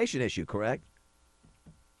segregation issue, correct?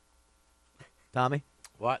 Tommy,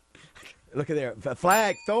 what? Look at there.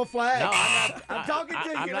 Flag. Throw a flag. No, I'm not. I'm talking to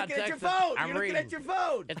you. I'm You're not looking at your texting. phone. I'm You're looking reading. at your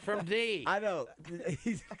phone. It's from D. I know.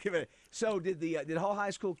 So did Hall High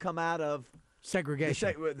School come out of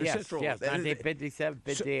segregation? The yes, Central. yes, 1957,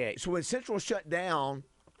 58. So when Central shut down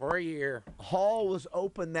for a year, Hall was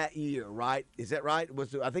open that year, right? Is that right?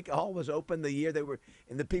 I think Hall was open the year they were,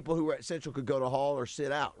 and the people who were at Central could go to Hall or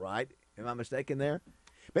sit out, right? Am I mistaken there?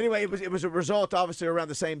 But anyway, it was a result, obviously, around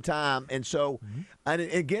the same time. And so, and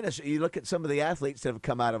again, you look at some of the athletes that have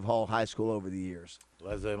come out of Hall High School over the years.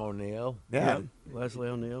 Leslie O'Neal. Yeah. Leslie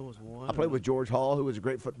O'Neal was one. I played with George Hall, who was a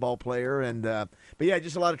great football player. And but, yeah,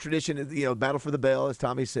 just a lot of tradition, battle for the bell, as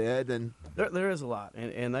Tommy said. And there is a lot.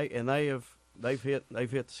 And they've hit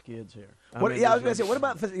the skids here. I was going to say, what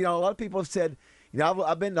about, a lot of people have said,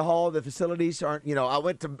 I've been to Hall. The facilities aren't, I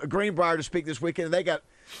went to Greenbrier to speak this weekend, and they got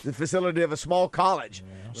the facility of a small college.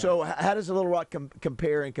 Yeah. So how does Little Rock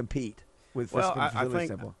compare and compete with facilities?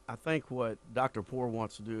 I think what Dr. Poore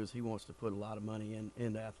wants to do is he wants to put a lot of money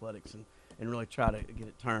into athletics and really try to get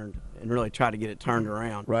it turned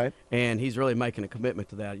around. Right. And he's really making a commitment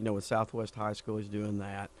to that. With Southwest High School, he's doing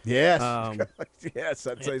that. Yes. Yes,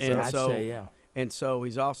 I'd say so. Yeah. And so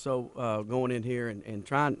he's also going in here and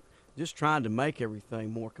trying to make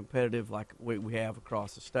everything more competitive like we have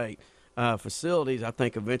across the state. Facilities, I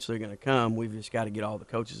think, eventually are going to come. We've just got to get all the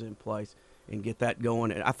coaches in place and get that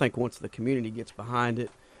going. And I think once the community gets behind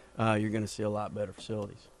it, you're going to see a lot better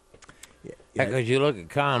facilities. Yeah, because you look at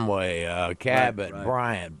Conway, Cabot,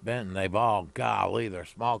 Bryant, Benton, they've all, they're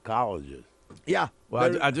small colleges. Yeah.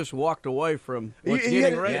 Well, I just walked away from what's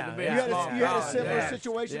getting ready to be a small college. You had a similar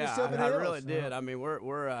situation at Silver Hills. I really did. I mean,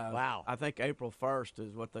 we're wow. I think April 1st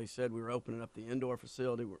is what they said. We were opening up the indoor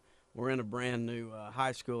facility. We're in a brand new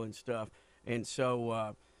high school and stuff. And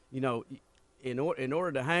so, in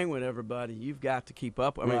order to hang with everybody, you've got to keep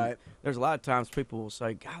up. I mean, there's a lot of times people will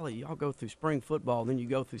say, golly, y'all go through spring football, then you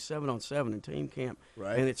go through 7-on-7 and team camp,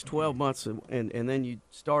 and it's 12 months, and then you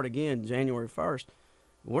start again January 1st.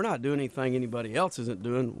 We're not doing anything anybody else isn't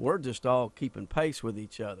doing. We're just all keeping pace with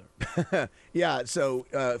each other. Yeah. So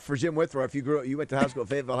for Jim Withrow, you went to high school at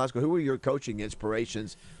Fayetteville High School. Who were your coaching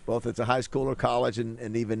inspirations, both at the high school or college,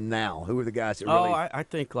 and even now? Who were the guys that really? I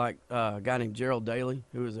think like a guy named Gerald Daly,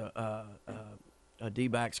 who was a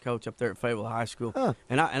D-backs coach up there at Fayetteville High School. Huh.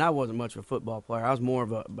 And I wasn't much of a football player. I was more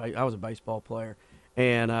of I was a baseball player.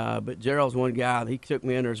 And but Gerald's one guy. He took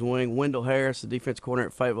me under his wing. Wendell Harris, the defense coordinator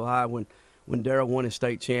at Fayetteville High, when Darrell won his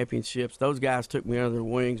state championships, those guys took me under their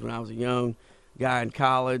wings when I was a young guy in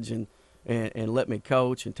college and let me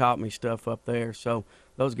coach and taught me stuff up there. So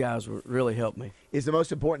those guys really helped me. Is the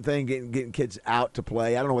most important thing getting kids out to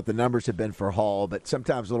play? I don't know what the numbers have been for Hall, but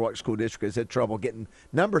sometimes Little Rock School District has had trouble getting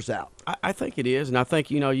numbers out. I think it is, and I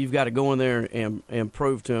think, you've got to go in there and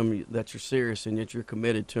prove to them that you're serious and that you're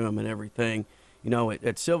committed to them and everything.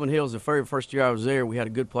 At Sylvan Hills, the very first year I was there, we had a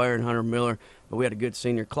good player in Hunter Miller, but we had a good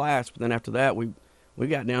senior class. But then after that, we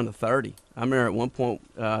got down to 30. I remember at one point,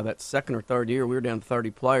 that second or third year, we were down to 30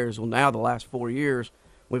 players. Well, now the last 4 years,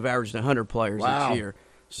 we've averaged 100 players each year.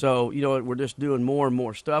 So, we're just doing more and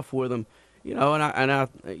more stuff with them. And I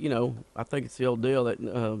think it's the old deal that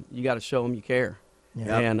you got to show them you care.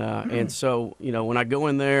 Yeah. And so, when I go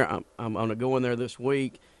in there, I'm going to go in there this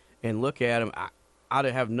week and look at them. I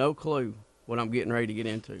have no clue what I'm getting ready to get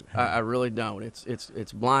into. I really don't.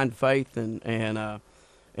 It's blind faith, and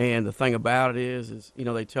the thing about it is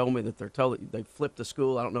they told me that they flipped the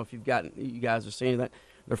school. I don't know if you guys are seeing that.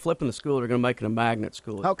 They're flipping the school. They're going to make it a magnet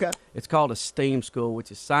school. Okay. It's called a STEAM school,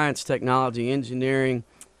 which is science, technology, engineering,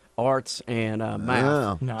 arts, and math.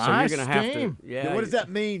 Oh, nice. So you're going to have to. Yeah. Now, what does that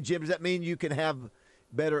mean, Jim? Does that mean you can have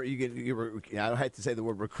better? I don't hate to say the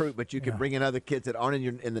word recruit, but you can bring in other kids that aren't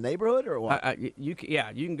in the neighborhood, or what? You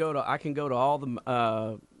can go to. I can go to all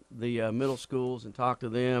the middle schools and talk to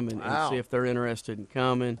them and see if they're interested in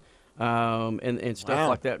coming, and stuff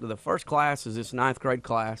like that. The first class is this 9th grade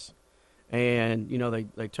class, and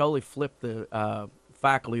they totally flipped the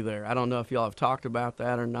faculty there. I don't know if y'all have talked about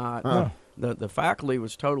that or not. Huh. The faculty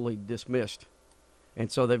was totally dismissed. And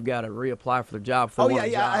so they've got to reapply for their job. I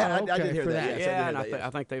did hear that. Yes, I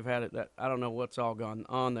think they've had it. I don't know what's all gone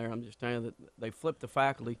on there. I'm just telling you that they flipped the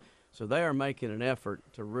faculty, so they are making an effort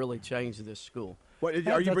to really change this school.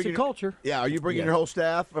 Are you bringing culture? Yeah, are you bringing your whole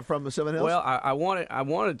staff from the Sylvan Hills? Well, I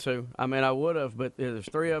wanted to. I mean, I would have, but there's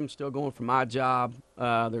 3 of them still going for my job.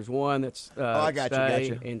 There's one that's I got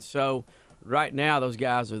you. And so right now those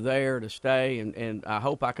guys are there to stay, and I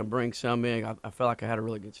hope I can bring some in. I feel like I had a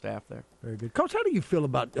really good staff there. Very good. Coach, how do you feel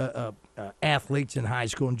about athletes in high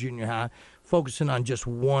school and junior high focusing on just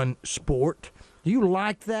one sport? Do you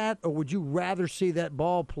like that, or would you rather see that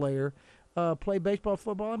ball player play baseball,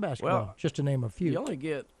 football, and basketball, Well, just to name a few. You only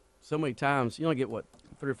get so many times. You only get,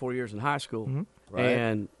 3 or 4 years in high school, Right.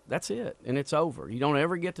 and that's it, and it's over. You don't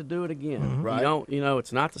ever get to do it again. Right. You don't.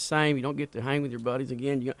 It's not the same. You don't get to hang with your buddies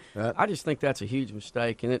again. I just think that's a huge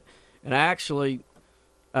mistake, and I actually,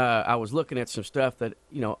 I was looking at some stuff that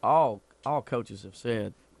all coaches have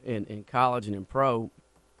said in college and in pro.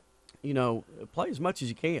 Play as much as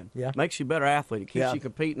you can. Yeah. Makes you a better athlete. It keeps Yeah. you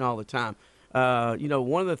competing all the time.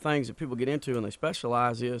 One of the things that people get into and they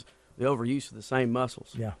specialize is the overuse of the same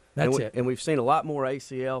muscles. Yeah, that's it. And we've seen a lot more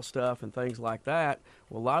ACL stuff and things like that.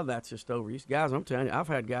 Well, a lot of that's just overuse. Guys, I'm telling you, I've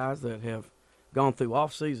had guys that have gone through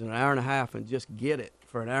off season an hour and a half and just get it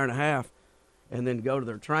for an hour and a half, and then go to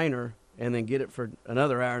their trainer and then get it for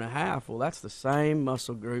another hour and a half. Well, that's the same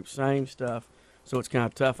muscle group, same stuff. So it's kind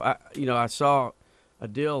of tough. I saw a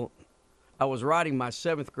deal. I was writing my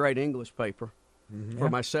 7th grade English paper for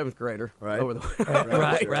my 7th grader. Right. Over the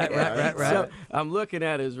Right. So I'm looking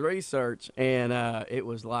at his research, and it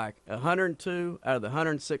was like 102 out of the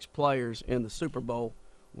 106 players in the Super Bowl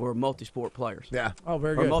were multi-sport players. Yeah. Oh,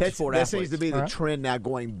 very Or good. multi-sport That athletes. seems to be the Right. trend now,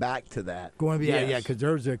 going back to that. Going to be, Yes. because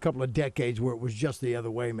there was a couple of decades where it was just the other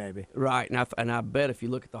way, maybe. Right, and I bet if you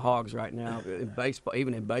look at the Hogs right now, in baseball,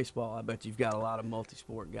 even in baseball, I bet you've got a lot of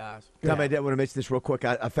multi-sport guys. Tommy, I did want to mention this real quick.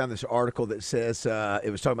 I found this article that says it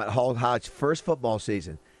was talking about Hall High's first football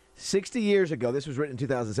season. 60 years ago, this was written in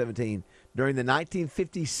 2017, during the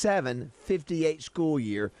 1957-58 school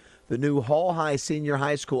year, the new Hall High Senior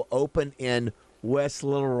High School opened in West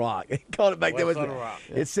Little Rock. They called it back then. West Little Rock.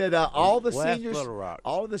 It said all the West seniors, Little Rock.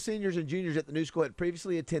 all of the seniors and juniors at the new school had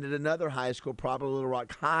previously attended another high school, probably Little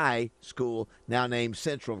Rock High School, now named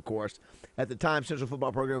Central, of course. At the time, Central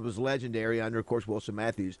football program was legendary under, of course, Wilson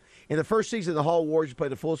Matthews. In the first season, the Hall Warriors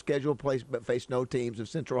played a full schedule, but faced no teams of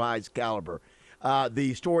Central High's caliber.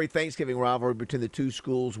 The storied Thanksgiving rivalry between the two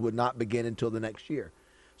schools would not begin until the next year.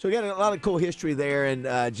 So we got a lot of cool history there,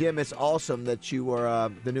 and Jim, it's awesome that you were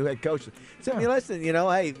the new head coach. So, listen,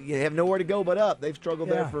 hey, you have nowhere to go but up. They've struggled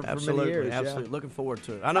there for many years. Absolutely. Looking forward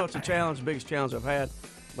to it. I know it's a challenge, the biggest challenge I've had,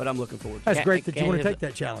 but I'm looking forward to That's it. great that you want to take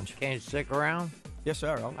that challenge. Can you stick around? Yes,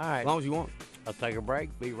 sir. All right. As long as you want. I'll take a break.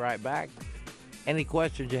 Be right back. Any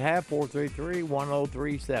questions you have,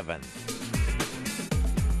 433-1037.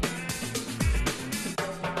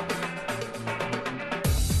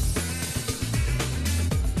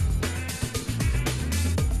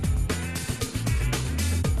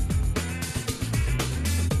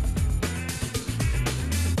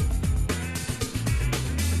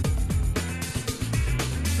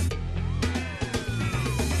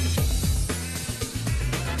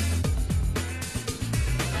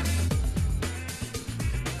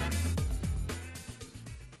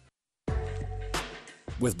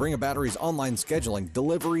 With Bring a Battery's online scheduling,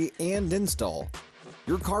 delivery, and install,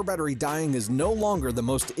 your car battery dying is no longer the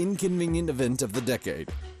most inconvenient event of the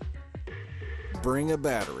decade. Bring a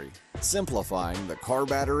Battery, simplifying the car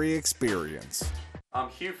battery experience. I'm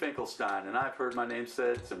Hugh Finkelstein, and I've heard my name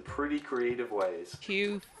said some pretty creative ways.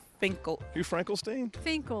 Hugh Finkel. Hugh Frankelstein?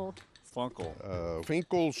 Finkel. Funkel.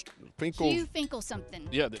 Hugh Finkel something.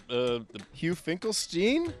 Yeah, the Hugh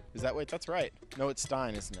Finkelstein? Is that that's right. No, it's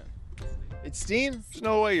Stein, isn't it? It's Steen? There's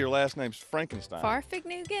no way your last name's Frankenstein.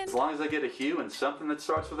 Farfignugan? As long as I get a Hugh and something that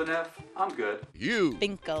starts with an F, I'm good. Hugh.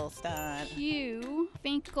 Finkelstein. Hugh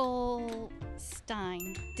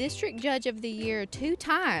Finkelstein. District Judge of the Year 2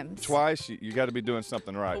 times. Twice, you got to be doing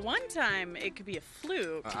something right. One time, it could be a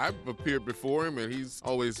fluke. I've appeared before him, and he's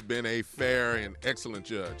always been a fair and excellent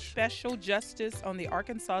judge. Special Justice on the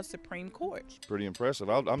Arkansas Supreme Court. Pretty impressive.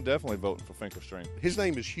 I'm definitely voting for Finkelstein. His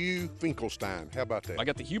name is Hugh Finkelstein. How about that? I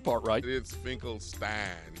got the Hugh part right. It's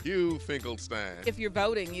Finkelstein. Hugh Finkelstein. If you're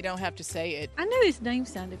voting, you don't have to say it. I knew his name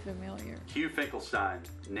sounded familiar. Hugh Finkelstein.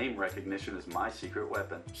 Name recognition is my secret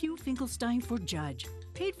weapon. Hugh Finkelstein for Judge.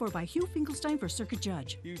 Paid for by Hugh Finkelstein for Circuit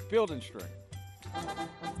Judge. Hugh's building string.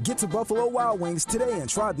 Get to Buffalo Wild Wings today and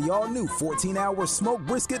try the all-new 14-hour smoked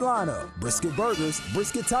brisket lineup. Brisket burgers,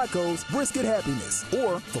 brisket tacos, brisket happiness.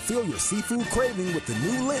 Or fulfill your seafood craving with the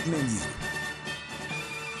new Lent menu.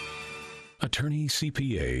 Attorney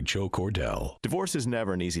CPA Joe Cordell. Divorce is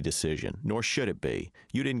never an easy decision, nor should it be.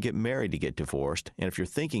 You didn't get married to get divorced, and if your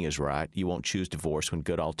thinking is right, you won't choose divorce when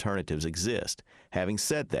good alternatives exist. Having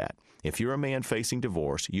said that, if you're a man facing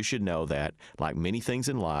divorce, you should know that, like many things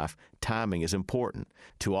in life, timing is important.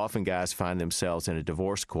 Too often guys find themselves in a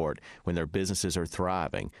divorce court when their businesses are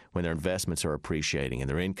thriving, when their investments are appreciating, and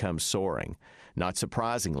their income's soaring. Not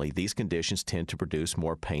surprisingly, these conditions tend to produce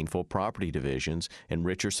more painful property divisions and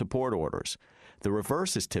richer support orders. The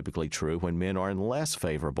reverse is typically true when men are in less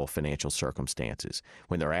favorable financial circumstances,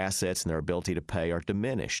 when their assets and their ability to pay are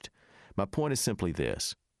diminished. My point is simply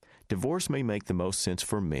this. Divorce may make the most sense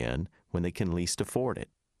for men when they can least afford it.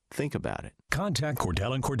 Think about it. Contact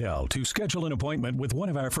Cordell & Cordell to schedule an appointment with one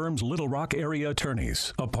of our firm's Little Rock area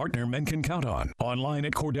attorneys, a partner men can count on. Online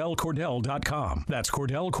at CordellCordell.com. That's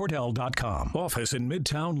CordellCordell.com. Office in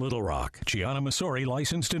Midtown Little Rock. Gianna Masori,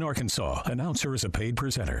 licensed in Arkansas. Announcer is a paid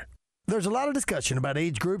presenter. There's a lot of discussion about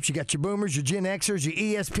age groups. You got your boomers, your Gen Xers, your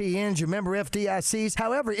ESPNs, your member FDICs.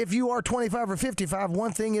 However, if you are 25 or 55,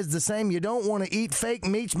 one thing is the same. You don't want to eat fake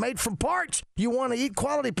meats made from parts. You want to eat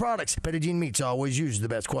quality products. Petit Meats always uses the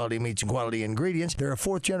best quality meats and quality ingredients. They're a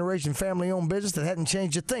fourth-generation family-owned business that hadn't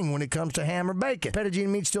changed a thing when it comes to ham or bacon. Petit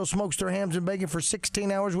Meats still smokes their hams and bacon for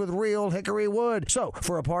 16 hours with real hickory wood. So,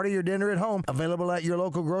 for a party or dinner at home, available at your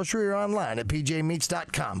local grocery or online at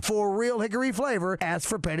pjmeats.com. For real hickory flavor, ask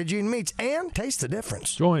for Petit Meats and taste the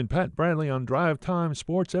difference. Join Pat Bradley on Drive Time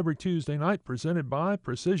Sports every Tuesday night, presented by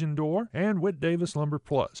Precision Door and Whit Davis Lumber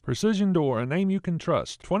Plus. Precision Door, a name you can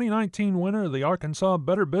trust. 2019 winner of the Arkansas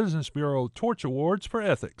Better Business Bureau Torch Awards for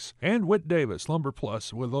Ethics. And Whit Davis Lumber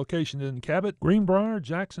Plus, with locations in Cabot, Greenbrier,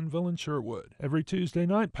 Jacksonville, and Sherwood. Every Tuesday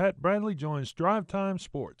night, Pat Bradley joins Drive Time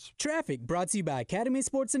Sports. Traffic brought to you by Academy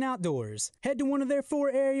Sports and Outdoors. Head to one of their 4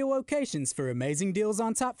 area locations for amazing deals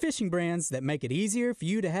on top fishing brands that make it easier for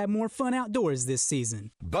you to have more fun outdoors this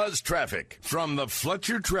season. Buzz Traffic from the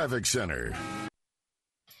Fletcher Traffic Center.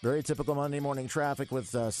 Very typical Monday morning traffic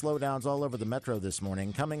with slowdowns all over the metro this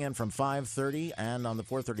morning, coming in from 5:30 and on the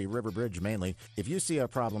 430 River Bridge mainly. If you see a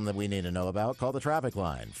problem that we need to know about, call the traffic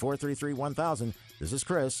line, 433-1000. This is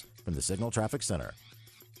Chris from the Signal Traffic Center.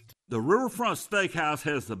 The Riverfront Steakhouse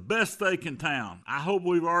has the best steak in town. I hope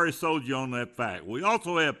we've already sold you on that fact. We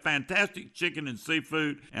also have fantastic chicken and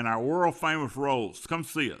seafood and our world-famous rolls. Come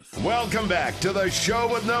see us. Welcome back to the show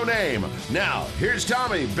with no name. Now, here's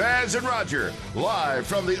Tommy, Baz, and Roger, live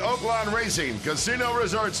from the Oaklawn Racing Casino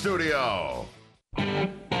Resort Studio.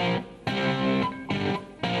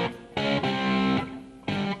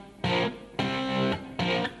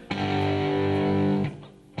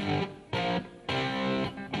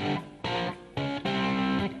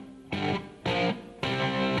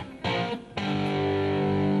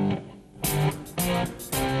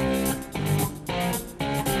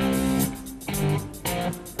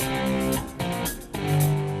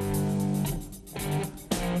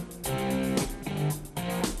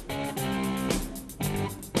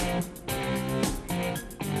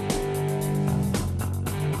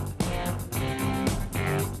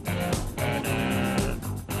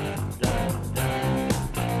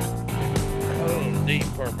 Deep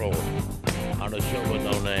Purple on a show with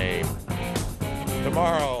no name.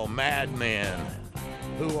 Tomorrow, Mad Men.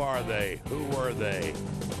 Who are they? Who were they?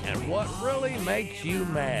 And what really makes you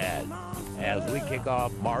mad as we kick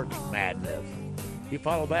off March Madness? You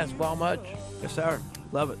follow basketball much? Yes, sir.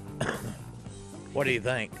 Love it. What do you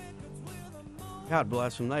think? God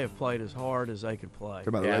bless them. They have played as hard as they could play. Talk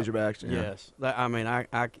about the Razorbacks? Yeah. Yes. I mean,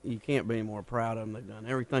 you can't be more proud of them. They've done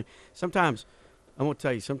everything. Sometimes, I'm going to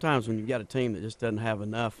tell you, sometimes when you've got a team that just doesn't have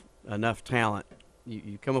enough talent,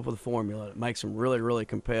 you come up with a formula that makes them really, really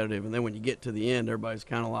competitive. And then when you get to the end, everybody's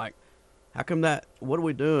kind of like, how come that, what are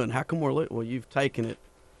we doing? How come we're, well, you've taken it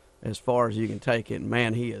as far as you can take it. And,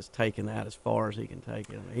 man, he has taken that as far as he can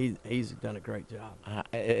take it. I mean, he's done a great job.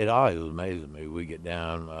 It always amazes me. We get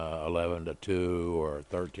down 11-2 or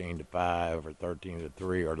 13-5 or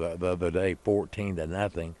 13-3 or the other day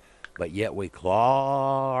 14-0. But yet we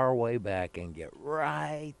claw our way back and get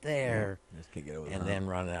right there, just can't get over and then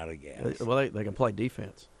run out of gas. Well, they can play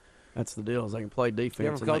defense. That's the deal. Is they can play defense. You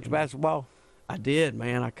ever coach basketball? I did,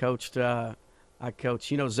 man. I coached.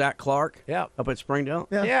 You know Zach Clark. Yeah. Up at Springdale.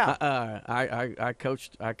 Yeah. I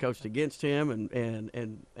coached against him,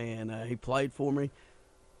 and he played for me.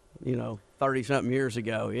 30-something years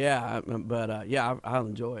ago. Yeah. But I'll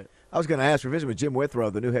enjoy it. I was going to ask, we're visiting with Jim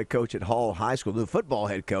Withrow, the new head coach at Hall High School, new football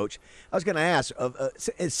head coach. I was going to ask,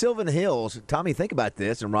 at Sylvan Hills, Tommy, think about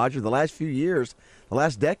this, and Roger, the last few years, the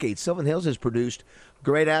last decade, Sylvan Hills has produced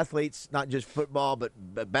great athletes, not just football, but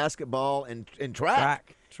basketball and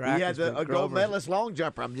track. Track. He had a gold medalist long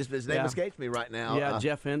jumper. His name escapes me right now. Yeah,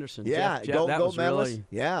 Jeff Henderson. Yeah, Jeff, gold medalist.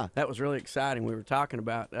 That was really exciting. We were talking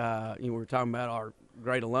about, our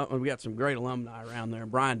great alum. We got some great alumni around there.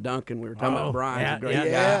 Brian Duncan. We were talking about Brian's a great guy.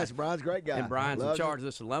 Yes, Brian's a great guy. And Brian's in charge of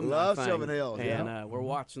this alumni love thing. Sylvan Hills. And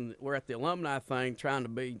we're at the alumni thing, trying to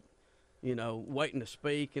be waiting to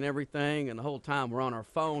speak and everything, and the whole time we're on our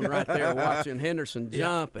phone right there watching Henderson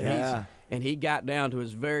jump, and he got down to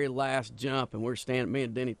his very last jump, and we're standing, me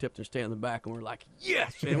and Denny Tipton standing in the back, and we're like,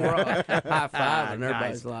 yes, and we're all high-fiving, and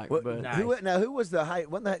everybody's like, but who was the high?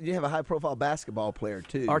 You have a high-profile basketball player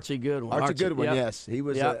too, Archie Goodwin. Archie Goodwin, yes, he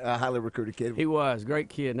was a highly recruited kid. He was great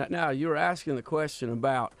kid. Now you were asking the question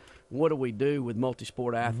about what do we do with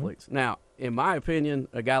multi-sport athletes. Now, in my opinion,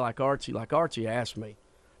 a guy like Archie asked me,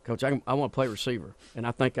 Coach, I want to play receiver, and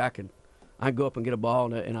I think I can go up and get a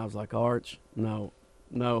ball, and I was like, Arch, no,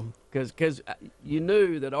 because you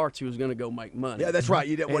knew that Archie was going to go make money. Yeah, that's right.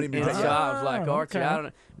 You didn't want him to. So I was like, Archie, I don't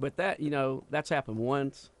know, but that's happened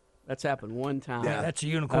once. That's happened one time. Yeah, that's a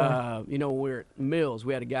unicorn. When we were at Mills,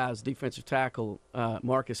 we had a guy as defensive tackle,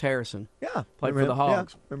 Marcus Harrison. Yeah, played for the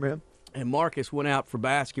Hogs. Yeah, remember him? And Marcus went out for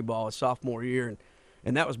basketball his sophomore year,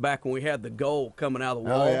 and that was back when we had the goal coming out of the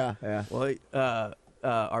wall. Oh yeah. Well,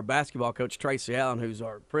 our basketball coach Tracy Allen, who's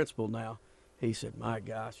our principal now, he said, "My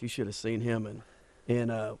gosh, you should have seen him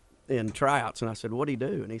in tryouts." And I said, "What'd he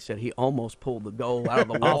do?" And he said he almost pulled the goal out of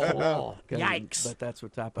the wall. Yikes! But that's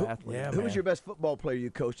what type of athlete. Yeah, Who was your best football player you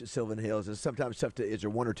coached at Sylvan Hills? It's sometimes tough to. Is there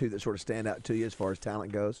one or two that sort of stand out to you as far as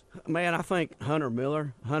talent goes? Man, I think Hunter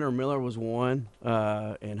Miller. Hunter Miller was one,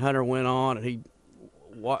 and Hunter went on, and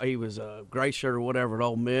he was a gray shirt or whatever at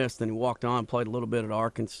Ole Miss. Then he walked on, played a little bit at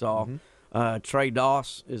Arkansas. Mm-hmm. Trey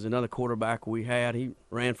Doss is another quarterback we had. He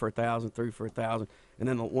ran for 1,000, threw for 1,000. And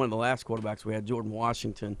then one of the last quarterbacks we had, Jordan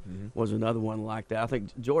Washington, was another one like that. I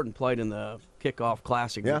think Jordan played in the kickoff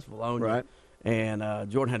classic against Bologna. Right. And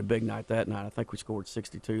Jordan had a big night that night. I think we scored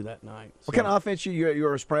 62 that night. What kind of offense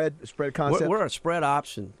you're a spread concept? We're a spread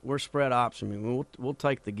option. We're spread option. I mean, we'll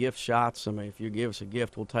take the gift shots. I mean, if you give us a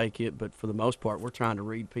gift, we'll take it. But for the most part, we're trying to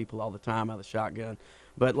read people all the time out of the shotgun.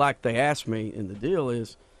 But like they asked me, and the deal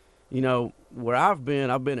is, where I've been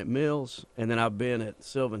at Mills, and then I've been at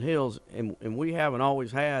Sylvan Hills, and we haven't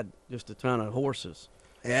always had just a ton of horses.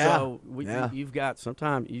 Yeah. So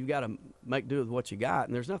sometimes you've got to make do with what you got,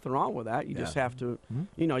 and there's nothing wrong with that. You just have to,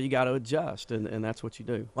 you got to adjust, and that's what you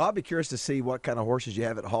do. Well, I'll be curious to see what kind of horses you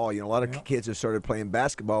have at Hall. A lot of kids have started playing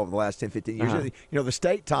basketball over the last 10, 15 years. The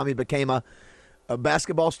state, Tommy, became a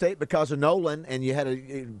basketball state because of Nolan, and you had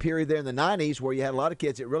a period there in the 90s where you had a lot of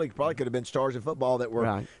kids that really probably could have been stars in football that were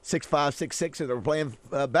 6'5", 6'6", and they were playing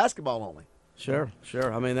basketball only. Sure.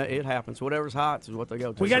 I mean, it happens. Whatever's hot is what they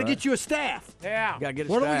go to. We got to get you a staff. Yeah. Got to get a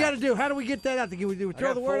what staff. do we got to do? How do we get that out? Do we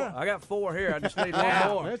throw the word out? I got 4 here. I just need one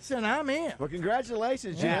more. Listen, I'm in. Well,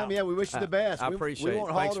 congratulations, Jim. Yeah, we wish you the best. I appreciate it. We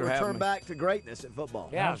want Hall to return back to greatness in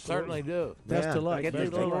football. Yeah, certainly do. Best of luck. Get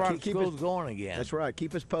these Little Rock schools going again. That's right.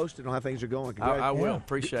 Keep us posted on how things are going. I will.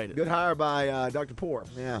 Appreciate it. Good hire by Dr. Poor.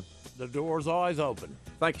 Yeah. The door's always open.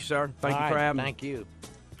 Thank you, sir. Thank you for having me. Thank you.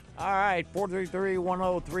 All right,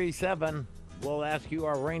 433-1037. We'll ask you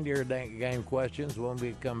our reindeer game questions when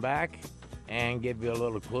we come back and give you a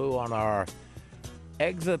little clue on our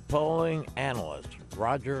exit polling analyst,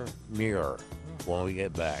 Roger Muir, when we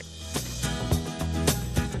get back.